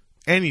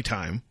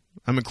anytime.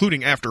 I'm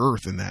including After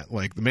Earth in that.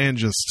 Like, the man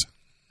just...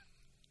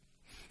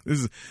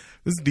 This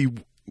is the...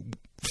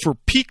 For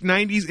peak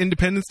 90s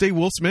Independence Day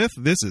Will Smith,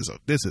 this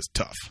is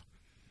tough.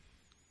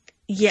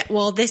 Yeah,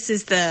 well, this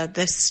is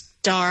the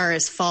star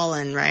has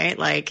fallen, right?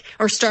 Like,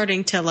 or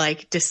starting to,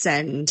 like,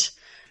 descend.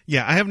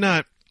 Yeah, I have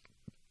not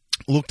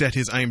looked at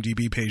his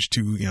IMDb page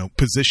to,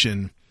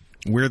 position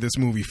where this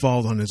movie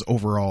falls on his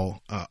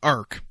overall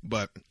arc,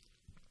 but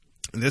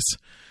this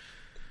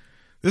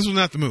was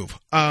not the move.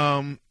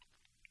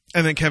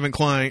 And then Kevin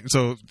Kline.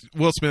 So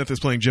Will Smith is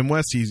playing Jim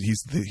West. He's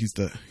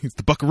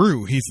the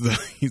buckaroo. He's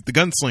the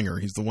gunslinger.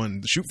 He's the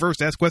one shoot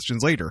first, ask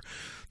questions later.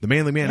 The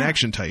manly man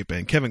action type.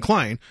 And Kevin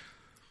Kline,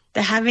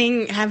 the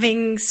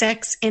having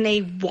sex in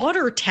a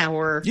water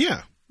tower.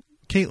 Yeah,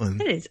 Caitlin.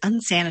 That is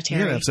unsanitary.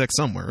 You gotta have sex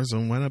somewhere, so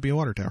why not be a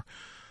water tower?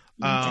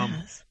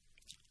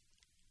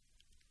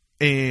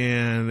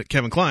 And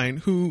Kevin Kline,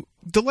 who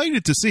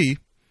delighted to see.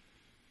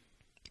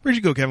 Where'd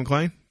you go, Kevin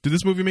Kline? Did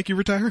this movie make you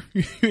retire?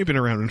 You've been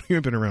around.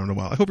 You've been around a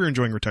while. I hope you're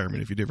enjoying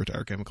retirement if you did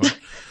retire, Kevin Kline.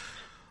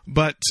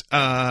 But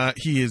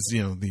he is,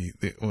 you know, the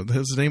what is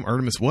his name?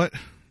 Artemis what?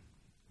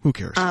 Who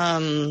cares?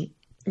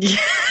 Yeah.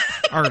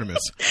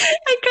 Artemis.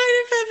 I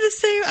kind of have the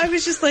same. I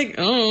was just like,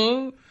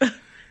 oh.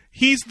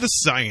 He's the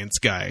science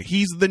guy.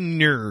 He's the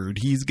nerd.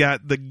 He's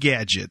got the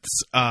gadgets.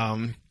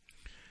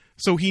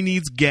 So he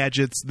needs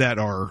gadgets that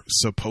are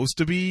supposed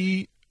to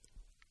be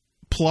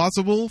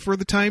plausible for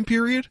the time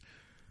period.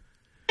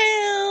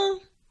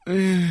 Well.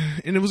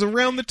 And it was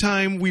around the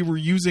time we were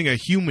using a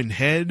human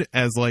head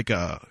as like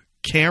a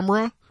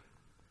camera.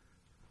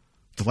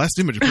 The last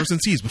image a person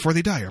sees before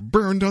they die are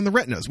burned on the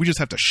retinas. We just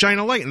have to shine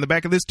a light in the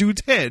back of this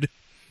dude's head.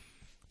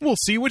 We'll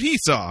see what he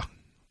saw.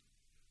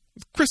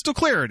 Crystal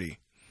clarity.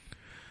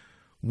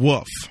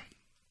 Woof.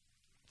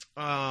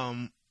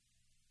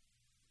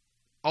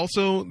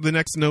 Also, the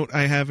next note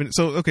I have...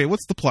 okay,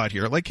 what's the plot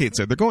here? Like Kate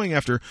said, they're going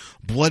after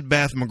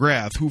Bloodbath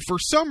McGrath, who for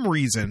some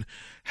reason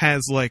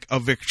has like a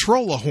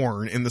Victrola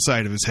horn in the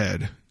side of his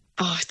head.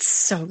 Oh, it's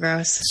so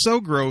gross. So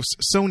gross,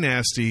 so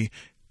nasty.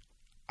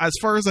 As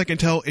far as I can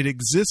tell, it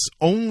exists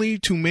only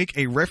to make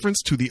a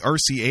reference to the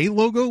RCA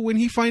logo when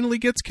he finally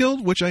gets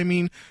killed, which I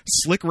mean,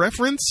 slick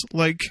reference.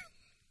 Like,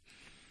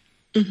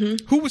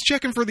 Who was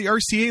checking for the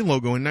RCA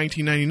logo in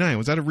 1999?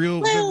 Was that a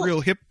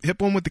real hip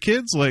one with the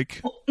kids?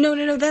 Like,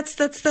 no.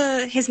 That's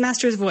his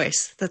master's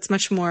voice. That's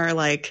much more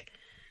like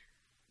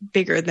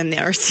bigger than the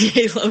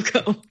RCA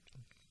logo.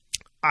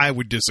 I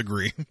would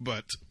disagree,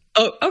 but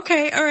oh,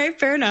 okay, all right,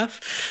 fair enough.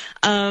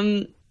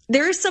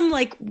 There is some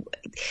like,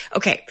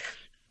 okay.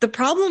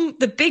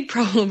 The big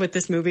problem with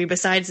this movie,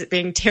 besides it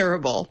being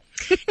terrible,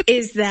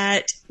 is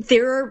that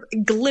there are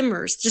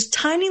glimmers, just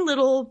tiny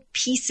little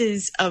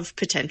pieces of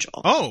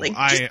potential. Oh, like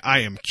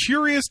I am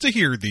curious to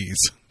hear these.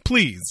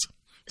 Please.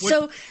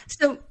 So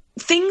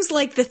things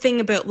like the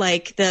thing about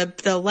like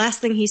the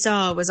last thing he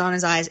saw was on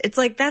his eyes. It's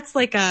like that's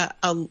like a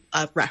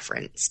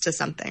reference to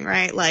something,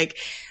 right? Like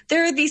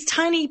there are these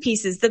tiny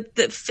pieces.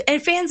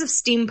 The fans of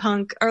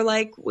steampunk are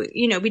like,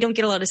 you know, we don't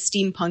get a lot of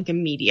steampunk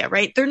in media,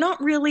 right? They're not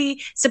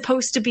really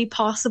supposed to be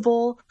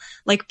possible,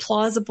 like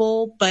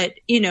plausible, but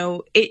you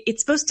know,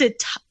 it's supposed to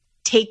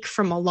take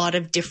from a lot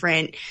of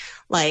different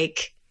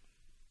like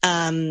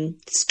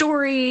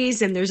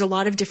stories, and there's a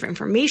lot of different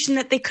information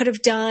that they could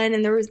have done.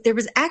 And there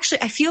was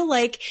actually, I feel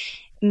like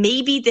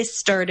maybe this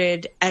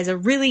started as a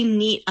really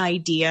neat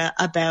idea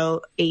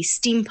about a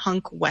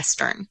steampunk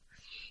Western.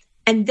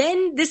 And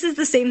then this is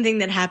the same thing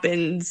that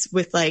happens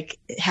with like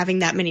having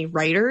that many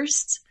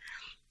writers.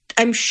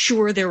 I'm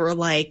sure there were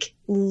like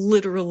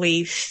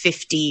literally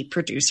 50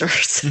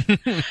 producers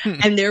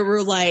and there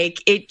were like,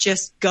 it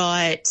just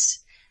got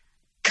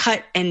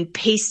cut and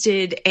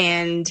pasted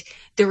and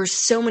there were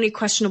so many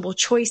questionable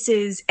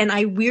choices. And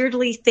I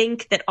weirdly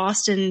think that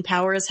Austin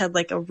Powers had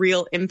like a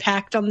real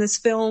impact on this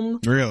film.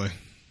 Really?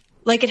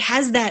 Like it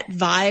has that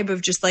vibe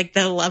of just like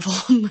the level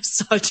of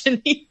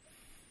misogyny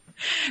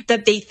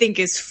that they think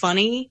is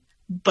funny,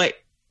 but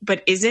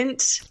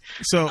isn't.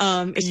 So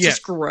it's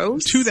just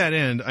gross. To that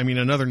end, I mean,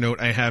 another note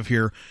I have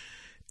here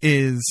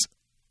is,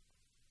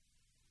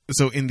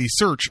 so in the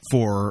search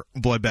for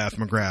Bloodbath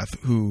McGrath,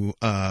 who,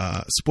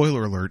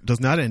 spoiler alert, does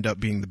not end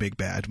up being the big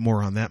bad.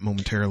 More on that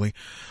momentarily.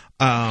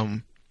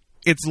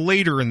 It's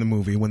later in the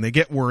movie when they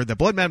get word that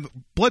Bloodbath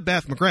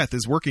McGrath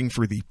is working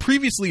for the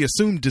previously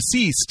assumed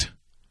deceased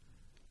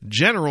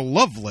General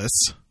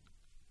Lovelace.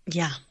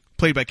 Yeah.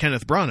 Played by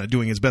Kenneth Branagh,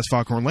 doing his best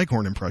Foghorn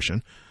Leghorn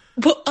impression.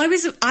 Well,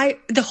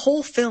 the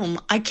whole film,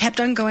 I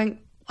kept on going,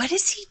 what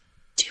is he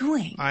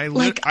doing? I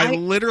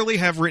literally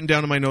have written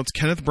down in my notes,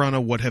 Kenneth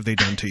Branagh, what have they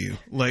done to you?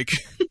 Like,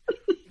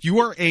 you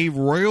are a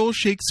Royal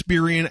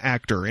Shakespearean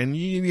actor, and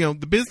you know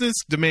the business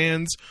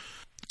demands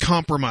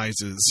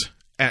compromises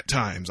at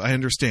times. I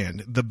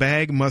understand. The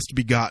bag must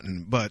be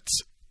gotten, but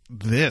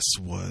this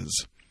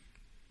was...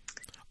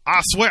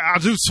 I swear, I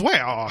do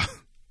swear.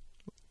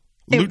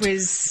 It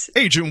was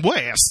Agent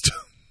West.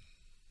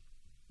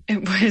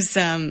 It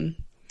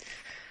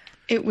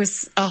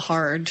was a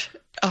hard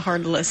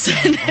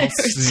listen.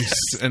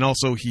 And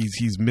also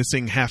he's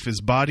missing half his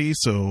body,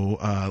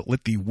 so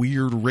let the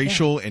weird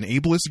racial and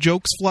ableist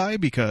jokes fly,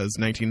 because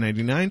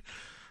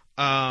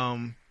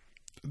 1999.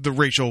 The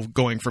racial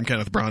going from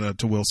Kenneth Branagh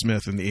to Will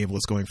Smith, and the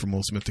ableist going from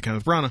Will Smith to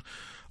Kenneth Branagh.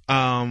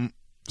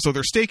 So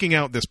they're staking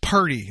out this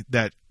party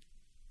that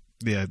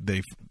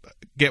they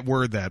get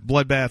word that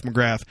Bloodbath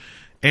McGrath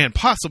and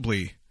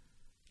possibly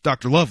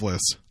Dr.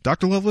 Lovelace,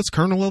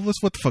 Colonel Lovelace,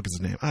 what the fuck is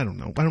his name? I don't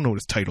know what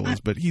his title is,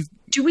 but he's...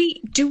 Do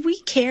we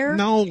care?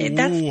 No.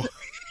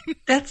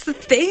 That's the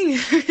thing.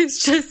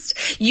 It's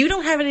just, you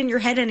don't have it in your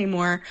head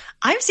anymore.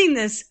 I've seen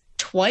this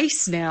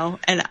twice now,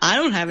 and I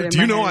don't have it in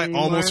my head anymore. Do you know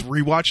I almost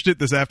rewatched it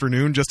this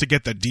afternoon just to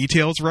get the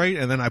details right,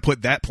 and then I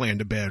put that plan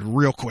to bed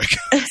real quick.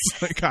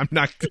 It's like,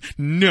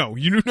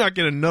 you do not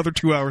get another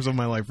 2 hours of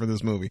my life for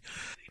this movie.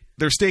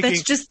 they're staking.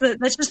 That's just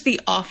the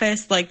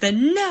Office, like the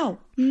no.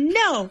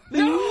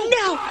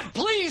 God,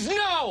 please,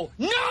 no!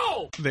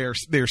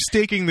 They're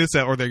staking this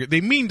out, or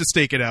they mean to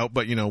stake it out,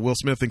 but Will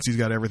Smith thinks he's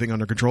got everything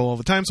under control all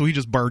the time, so he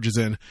just barges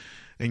in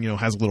and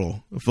has a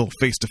little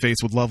face to face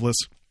with Loveless.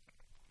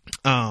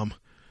 And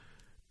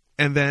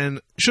then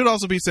should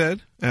also be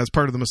said, as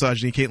part of the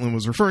misogyny Caitlin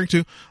was referring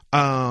to,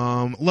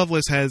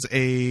 Loveless has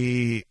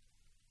a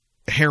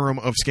harem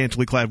of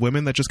scantily clad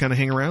women that just kind of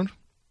hang around.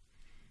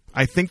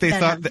 I think they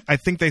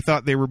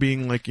thought they were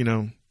being like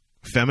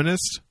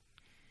feminist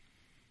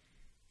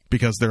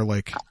because they're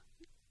like.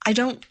 I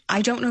don't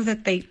know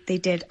that they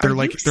did. They're Are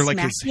like you they're like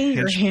his smacking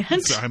your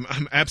hand? So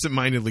I'm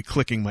absentmindedly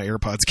clicking my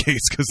AirPods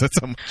case because that's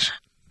how much.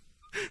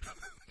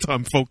 So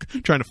I'm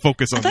trying to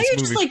focus on I thought this you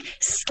were movie. just like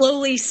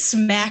slowly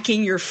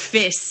smacking your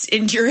fists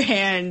into your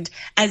hand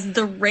as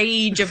the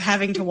rage of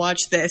having to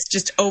watch this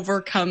just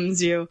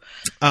overcomes you.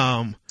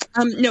 No,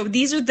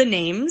 these are the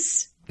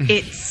names.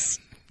 It's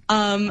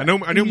I know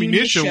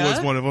Munitia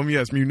was one of them.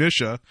 Yes,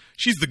 Munitia.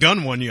 She's the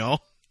gun one, y'all.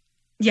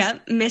 Yeah,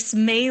 Miss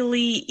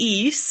Maylee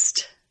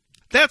East.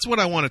 That's what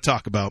I want to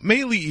talk about.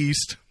 Maylee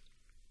East.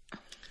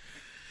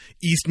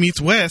 East meets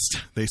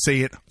West. They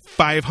say it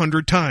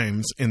 500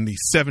 times in the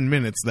 7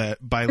 minutes that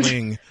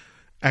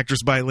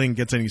actress Bai Ling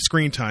gets any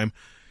screen time.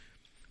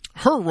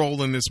 Her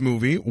role in this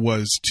movie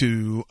was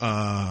to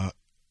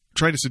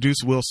try to seduce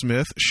Will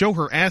Smith, show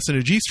her ass in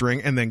a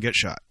G-string, and then get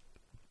shot.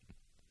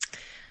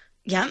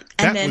 Yeah,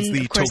 that and then was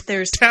the of course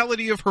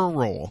totality of her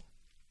role.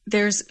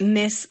 There's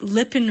Miss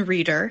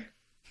Lippenreader.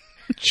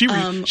 She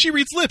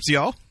reads lips,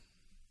 y'all.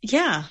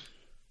 Yeah.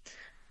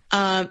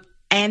 And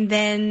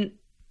then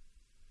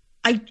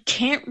I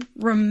can't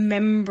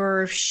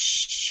remember if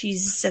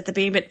she's at the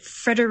beginning, but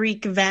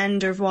Frederique van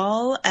der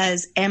Waal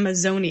as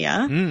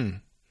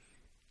Amazonia.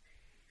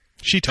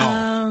 She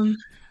tall.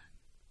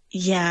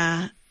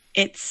 Yeah.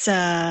 It's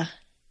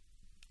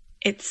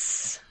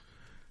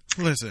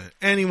Listen,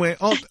 anyway,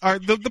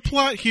 the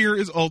plot here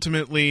is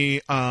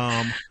ultimately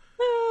Kenneth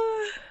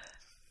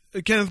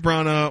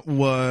Branagh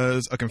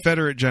was a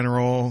Confederate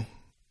general.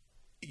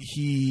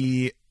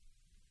 He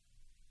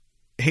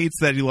hates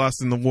that he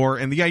lost in the war,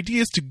 and the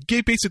idea is to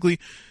basically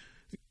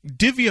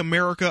divvy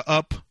America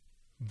up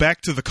back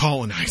to the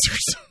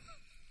colonizers.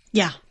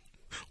 Yeah.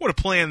 What a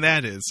plan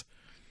that is.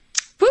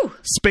 Woo.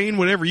 Spain,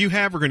 whatever you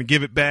have, we're going to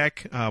give it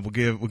back. We'll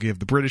give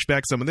the British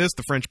back some of this,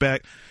 the French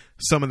back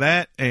some of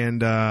that,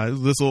 and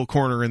this little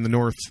corner in the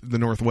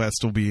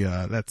northwest will be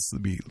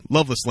be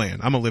Loveless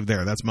land. I'm gonna live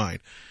there. That's mine.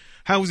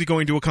 How is he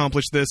going to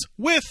accomplish this?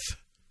 With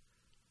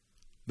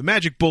the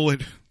magic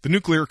bullet, the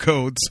nuclear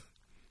codes,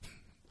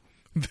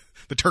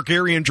 the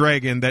Targaryen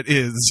dragon that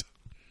is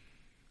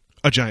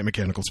a giant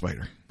mechanical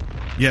spider.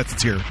 Yes,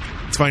 it's here.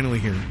 It's finally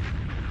here.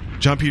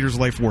 John Peters'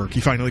 life work.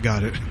 He finally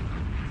got it.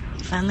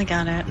 Finally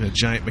got it. A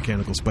giant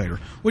mechanical spider.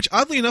 Which,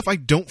 oddly enough, I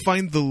don't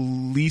find the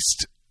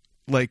least,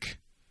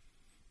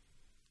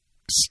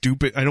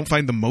 stupid. I don't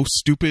find the most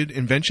stupid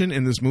invention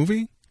in this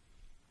movie.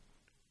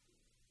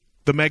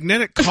 The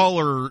magnetic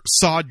collar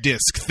saw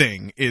disc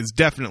thing is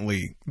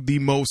definitely the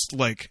most,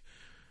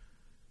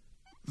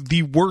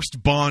 the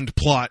worst Bond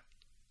plot,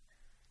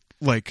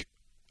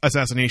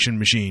 assassination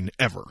machine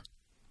ever.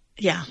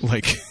 Yeah.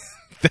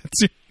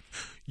 That's it.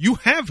 You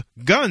have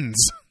guns.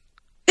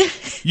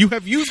 You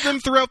have used them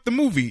throughout the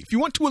movie. If you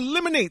want to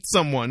eliminate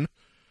someone,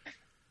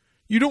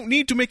 you don't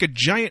need to make a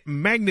giant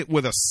magnet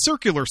with a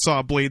circular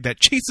saw blade that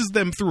chases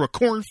them through a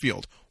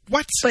cornfield.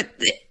 What? But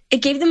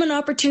it gave them an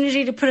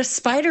opportunity to put a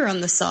spider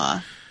on the saw.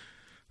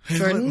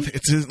 Jordan?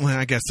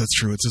 I guess that's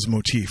true. It's his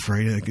motif,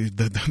 right?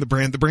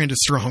 The brand is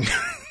strong.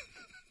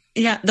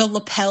 Yeah, the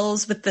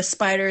lapels with the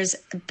spiders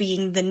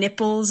being the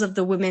nipples of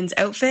the women's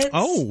outfits.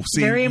 Oh,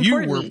 see, very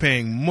important. You were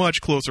paying much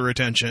closer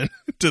attention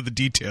to the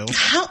details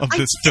of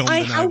this film than I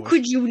was. How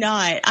could you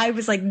not? I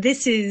was like,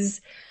 this is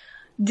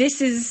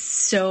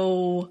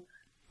so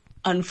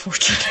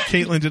unfortunate.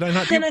 Caitlin, did I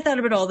not? Then I thought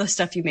about all the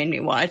stuff you made me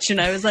watch, and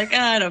I was like,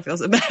 I don't feel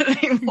so bad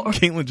anymore.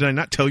 Caitlin, did I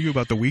not tell you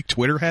about the week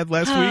Twitter had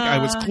last week? I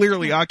was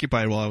clearly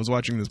occupied while I was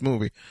watching this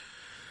movie.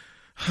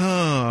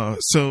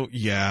 So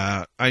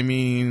yeah, I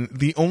mean,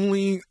 the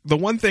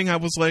one thing I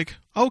was like,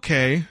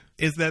 okay,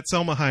 is that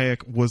Salma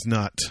Hayek was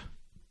not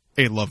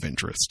a love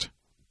interest.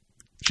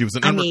 She was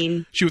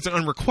she was an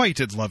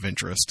unrequited love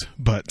interest,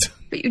 but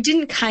you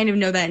didn't kind of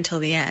know that until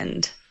the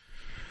end.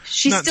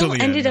 She still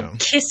ended up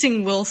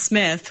kissing Will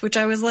Smith, which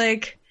I was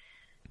like,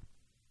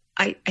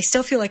 I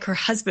still feel like her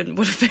husband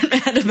would have been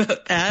mad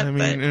about that. I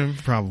mean,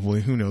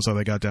 probably. Who knows how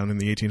they got down in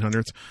the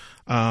 1800s.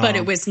 But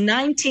it was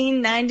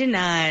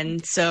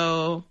 1999,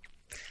 so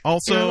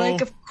also,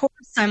 of course,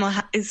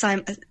 Salma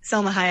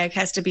Hayek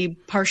has to be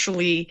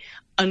partially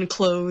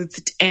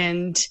unclothed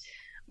and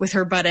with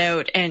her butt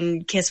out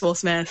and kiss Will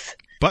Smith.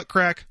 Butt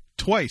crack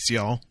twice,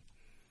 y'all.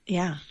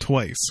 Yeah.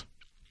 Twice.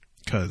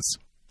 Because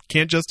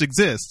can't just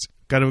exist.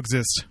 Got to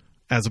exist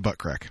as a butt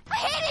crack. I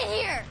hate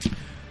it here!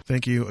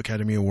 Thank you,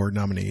 Academy Award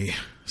nominee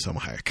Salma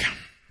Hayek.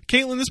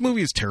 Caitlin, this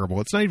movie is terrible.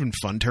 It's not even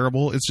fun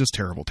terrible. It's just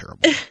terrible.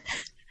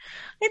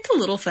 It's a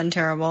little fun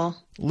terrible.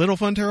 Little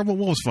fun terrible?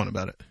 What was fun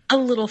about it? A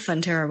little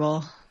fun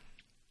terrible.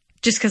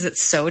 Just because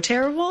it's so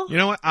terrible? You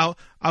know what?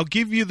 I'll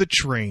give you the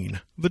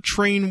train. The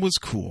train was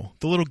cool.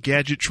 The little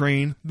gadget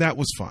train, that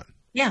was fun.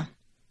 Yeah.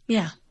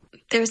 Yeah.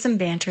 There was some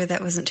banter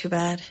that wasn't too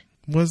bad.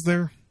 Was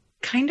there?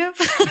 Kind of.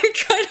 I'm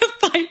trying to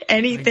find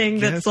anything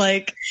that's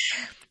like...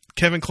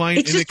 Kevin Kline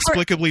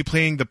inexplicably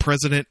playing the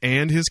president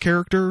and his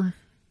character?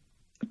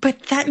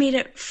 But that made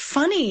it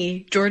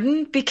funny,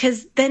 Jordan,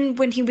 because then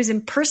when he was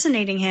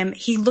impersonating him,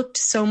 he looked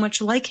so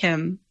much like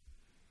him.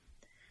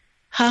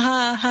 Ha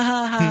ha ha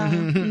ha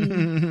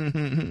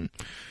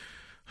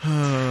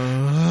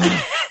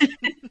ha.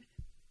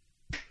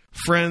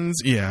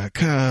 Friends, yeah.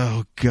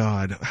 Oh,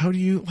 God. How do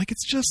you... Like,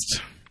 it's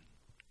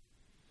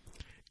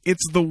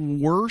the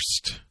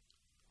worst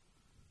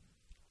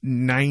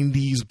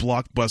 90s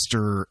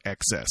blockbuster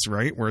excess,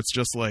 right? Where it's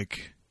just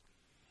like...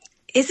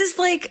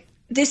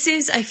 This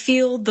is, I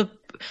feel,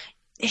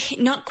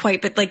 not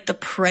quite, but like the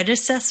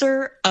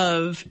predecessor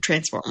of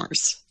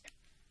Transformers.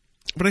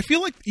 But I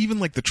feel like even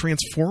like the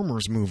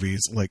Transformers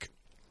movies, like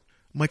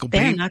Michael Bay...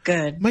 They're not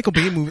good. Michael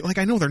Bay movie, like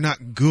I know they're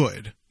not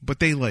good, but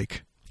they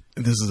like...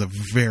 This is a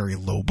very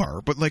low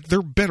bar, but like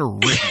they're better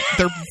written.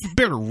 They're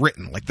better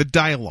written. Like the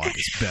dialogue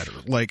is better.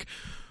 Like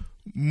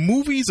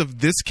movies of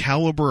this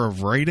caliber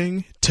of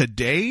writing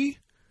today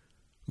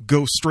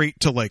go straight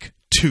to like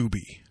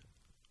Tubi.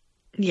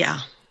 Yeah,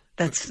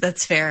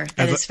 that's fair.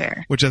 That is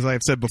fair. Which, as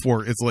I've said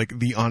before, is like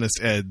the Honest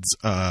Ed's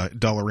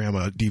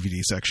Dollarama DVD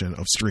section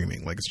of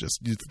streaming. Like it's just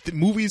the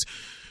movies.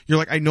 You're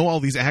like, I know all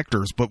these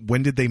actors, but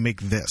when did they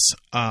make this?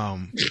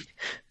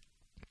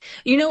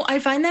 You know, I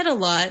find that a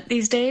lot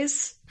these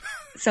days.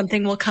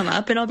 Something will come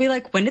up and I'll be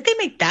like, when did they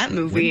make that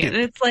movie? And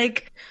it's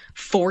like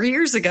 4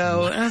 years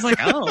ago. And I was like,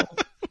 oh.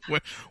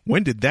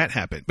 When did that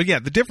happen? But yeah,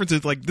 the difference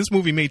is like this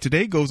movie made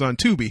today goes on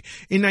Tubi.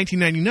 In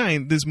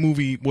 1999, this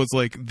movie was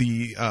like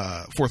the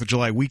 4th of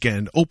July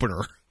weekend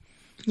opener.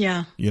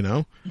 Yeah. You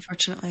know?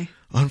 Unfortunately.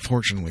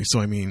 So,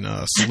 I mean,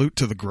 salute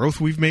to the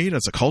growth we've made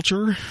as a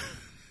culture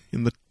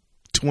in the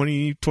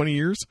 20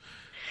 years.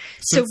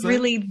 So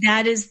really,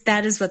 that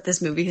is what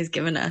this movie has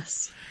given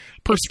us.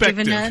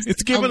 Perspective.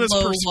 It's given us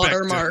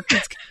perspective. Watermark.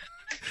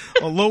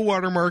 A low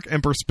watermark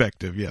and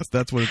perspective. Yes,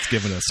 that's what it's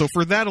given us. So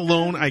for that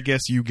alone, I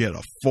guess you get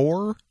a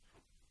 4.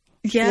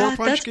 Yeah,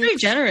 that's pretty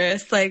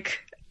generous. Like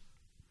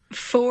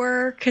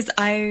 4, because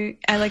I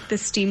like the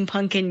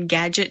steampunk and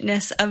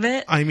gadgetness of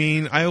it. I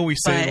mean, I always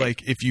say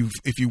like if you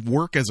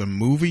work as a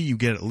movie, you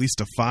get at least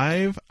a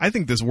 5. I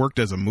think this worked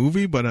as a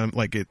movie, but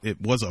like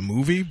it was a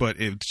movie, but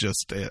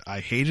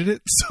I hated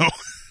it. So.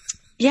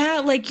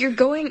 Yeah, like you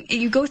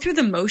go through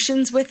the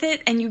motions with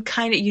it and you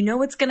kind of, you know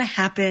what's going to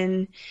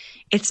happen.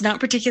 It's not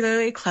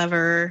particularly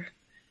clever.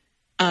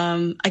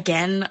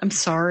 Again, I'm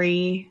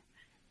sorry.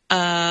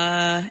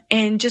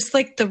 And just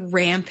like the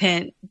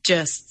rampant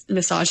just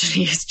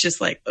misogyny is just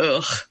like,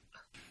 ugh.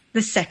 The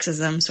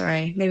sexism,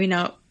 sorry. Maybe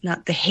not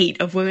the hate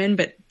of women,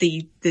 but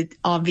the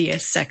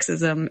obvious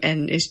sexism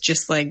and is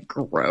just like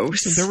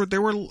gross.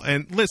 There were,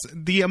 and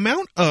listen, the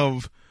amount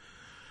of,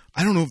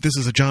 I don't know if this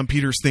is a John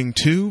Peters thing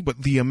too,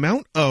 but the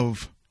amount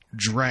of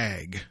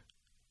drag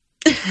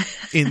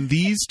in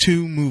these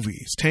two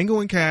movies, Tango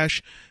and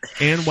Cash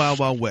and Wild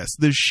Wild West,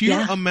 the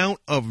sheer amount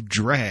of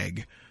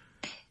drag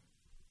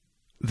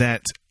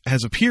that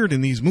has appeared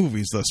in these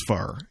movies thus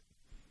far.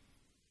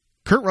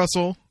 Kurt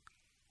Russell,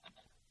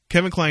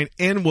 Kevin Kline,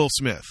 and Will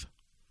Smith,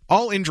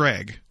 all in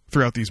drag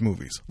throughout these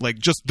movies. Like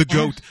just the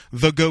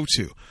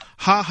go-to.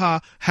 Ha ha,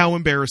 how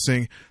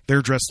embarrassing.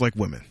 They're dressed like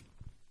women.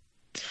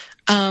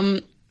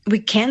 We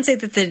can say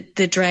that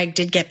the drag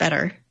did get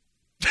better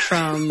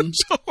from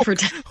for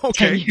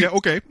 10 years. Yeah,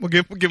 okay. We'll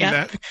give them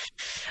that.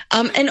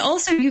 And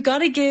also you got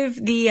to give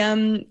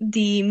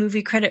the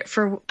movie credit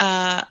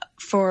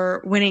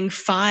for winning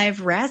 5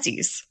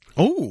 Razzies.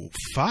 Oh,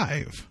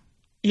 5.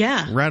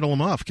 Yeah. Rattle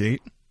them off,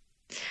 Kate.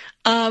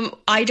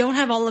 I don't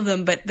have all of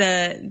them, but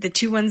the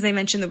 2 ones they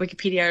mentioned in the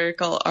Wikipedia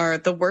article are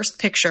the Worst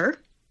Picture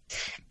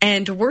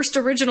and Worst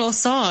Original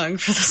Song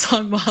for the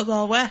song Wild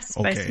Wild West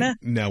by Smith.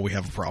 Now we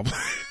have a problem.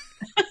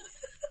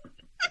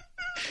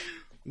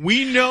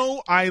 We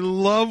know I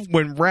love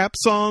when rap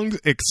songs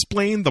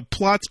explain the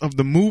plots of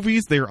the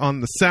movies they're on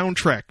the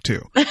soundtrack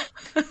to.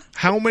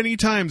 How many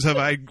times have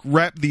I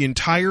rapped the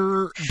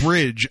entire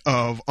bridge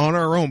of On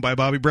Our Own by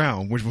Bobby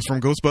Brown, which was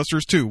from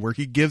Ghostbusters 2, where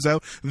he gives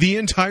out the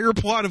entire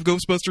plot of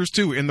Ghostbusters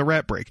 2 in the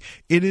rap break.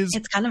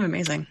 It's kind of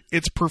amazing.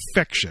 It's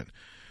perfection.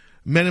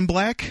 Men in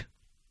Black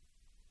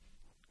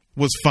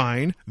was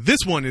fine. This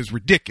one is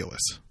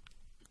ridiculous.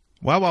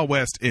 Wild Wild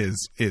West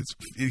is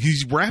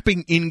he's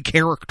rapping in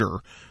character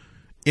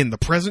in the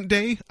present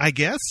day, I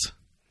guess.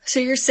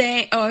 So you're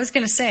saying, I was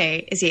going to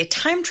say, is he a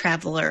time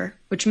traveler,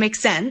 which makes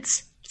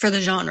sense for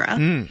the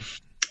genre,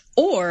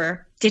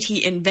 or did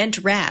he invent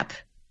rap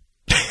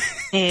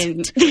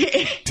in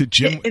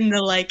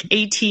the like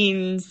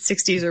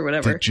 1860s or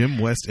whatever? Did Jim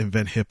West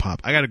invent hip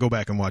hop? I got to go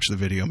back and watch the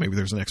video. Maybe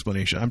there's an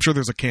explanation. I'm sure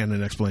there's a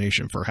canon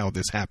explanation for how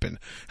this happened.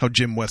 How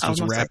Jim West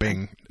was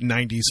rapping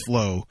 90s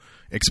flow,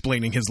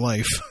 explaining his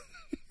life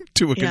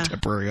to a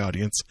contemporary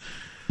audience.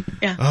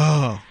 Yeah.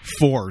 Oh,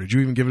 4. Did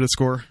you even give it a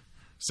score?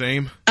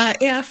 Same?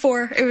 Yeah,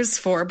 4. It was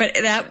 4. But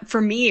that,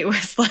 for me, it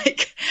was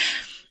like,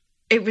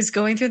 it was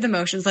going through the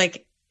motions.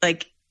 Like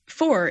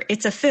 4,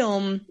 it's a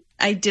film.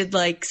 I did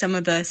like some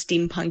of the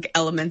steampunk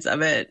elements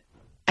of it.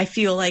 I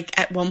feel like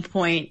at one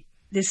point,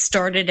 this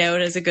started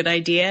out as a good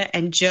idea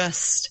and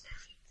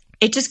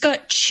it just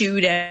got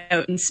chewed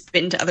out and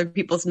spit into other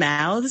people's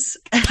mouths.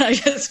 And I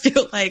just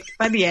feel like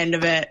by the end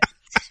of it,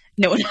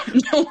 no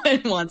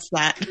one wants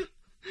that.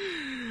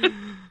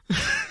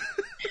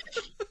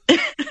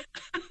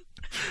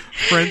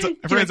 Friends,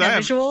 I have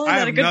visual? Is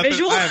that a good nothing,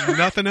 visual? I have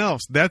nothing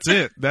else. That's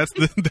it. That's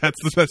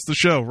the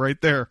show right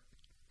there.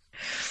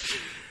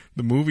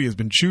 The movie has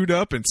been chewed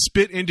up and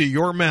spit into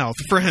your mouth,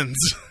 friends.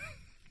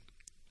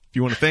 If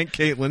you want to thank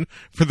Caitlin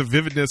for the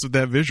vividness of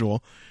that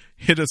visual,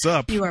 hit us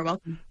up. You are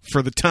welcome.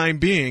 For the time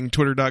being,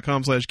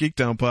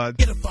 twitter.com/geekdownpod.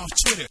 Get up off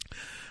Twitter.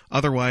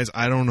 Otherwise,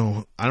 I don't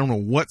know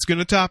what's going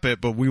to top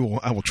it, but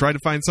I will try to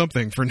find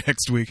something for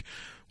next week,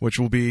 which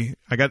will be,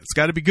 it's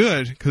got to be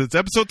good because it's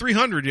episode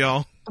 300,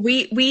 y'all.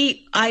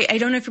 I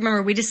don't know if you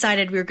remember, we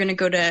decided we were going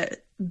to go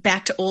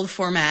back to old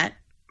format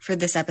for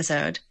this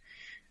episode,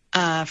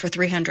 for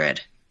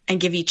 300 and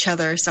give each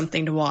other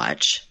something to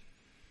watch.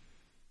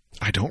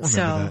 I don't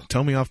remember that.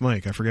 Tell me off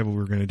mic. I forget what we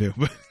were going to do.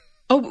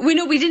 Oh, we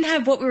didn't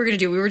have what we were going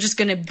to do. We were just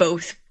going to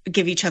both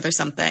give each other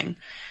something.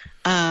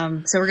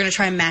 So we're going to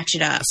try and match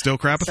it up. Still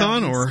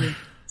Crapathon or?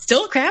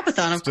 Still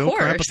Crapathon, of course. Still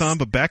Crapathon,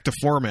 but back to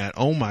format.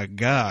 Oh my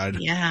God.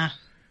 Yeah.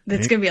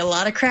 That's going to be a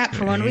lot of crap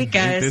for 1 week,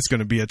 guys. It's going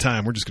to be a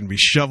time. We're just going to be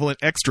shoveling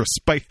extra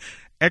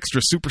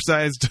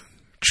supersized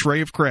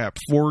tray of crap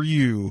for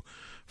you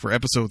for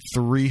episode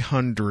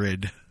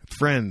 300.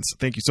 Friends,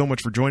 thank you so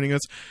much for joining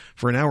us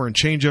for an hour and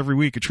change every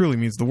week. It truly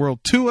means the world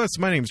to us.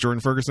 My name's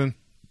Jordan Ferguson.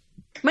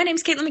 My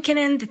name's Caitlin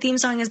McKinnon. The theme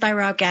song is by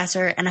Rob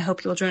Gasser, and I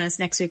hope you'll join us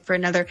next week for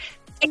another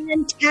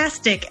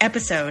fantastic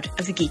episode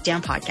of the Geek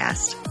Down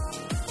Podcast.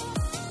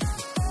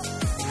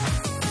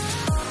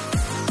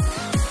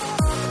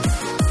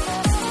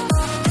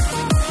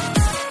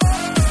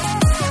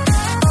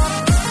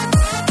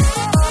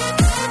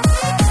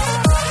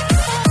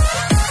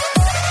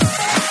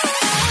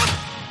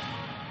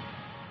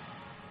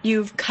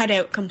 You've cut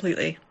out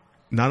completely.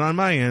 Not on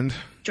my end.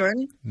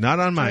 Jordan? Not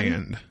on my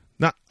end.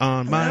 Not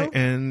on my Hello?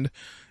 end.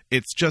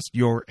 It's just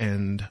your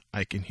end.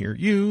 I can hear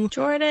you.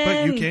 Jordan.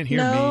 But you can't hear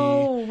me.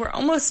 No, we're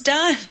almost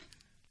done.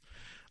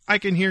 I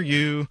can hear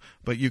you,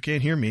 but you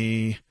can't hear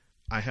me.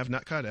 I have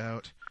not cut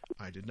out.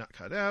 I did not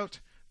cut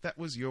out. That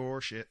was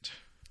your shit.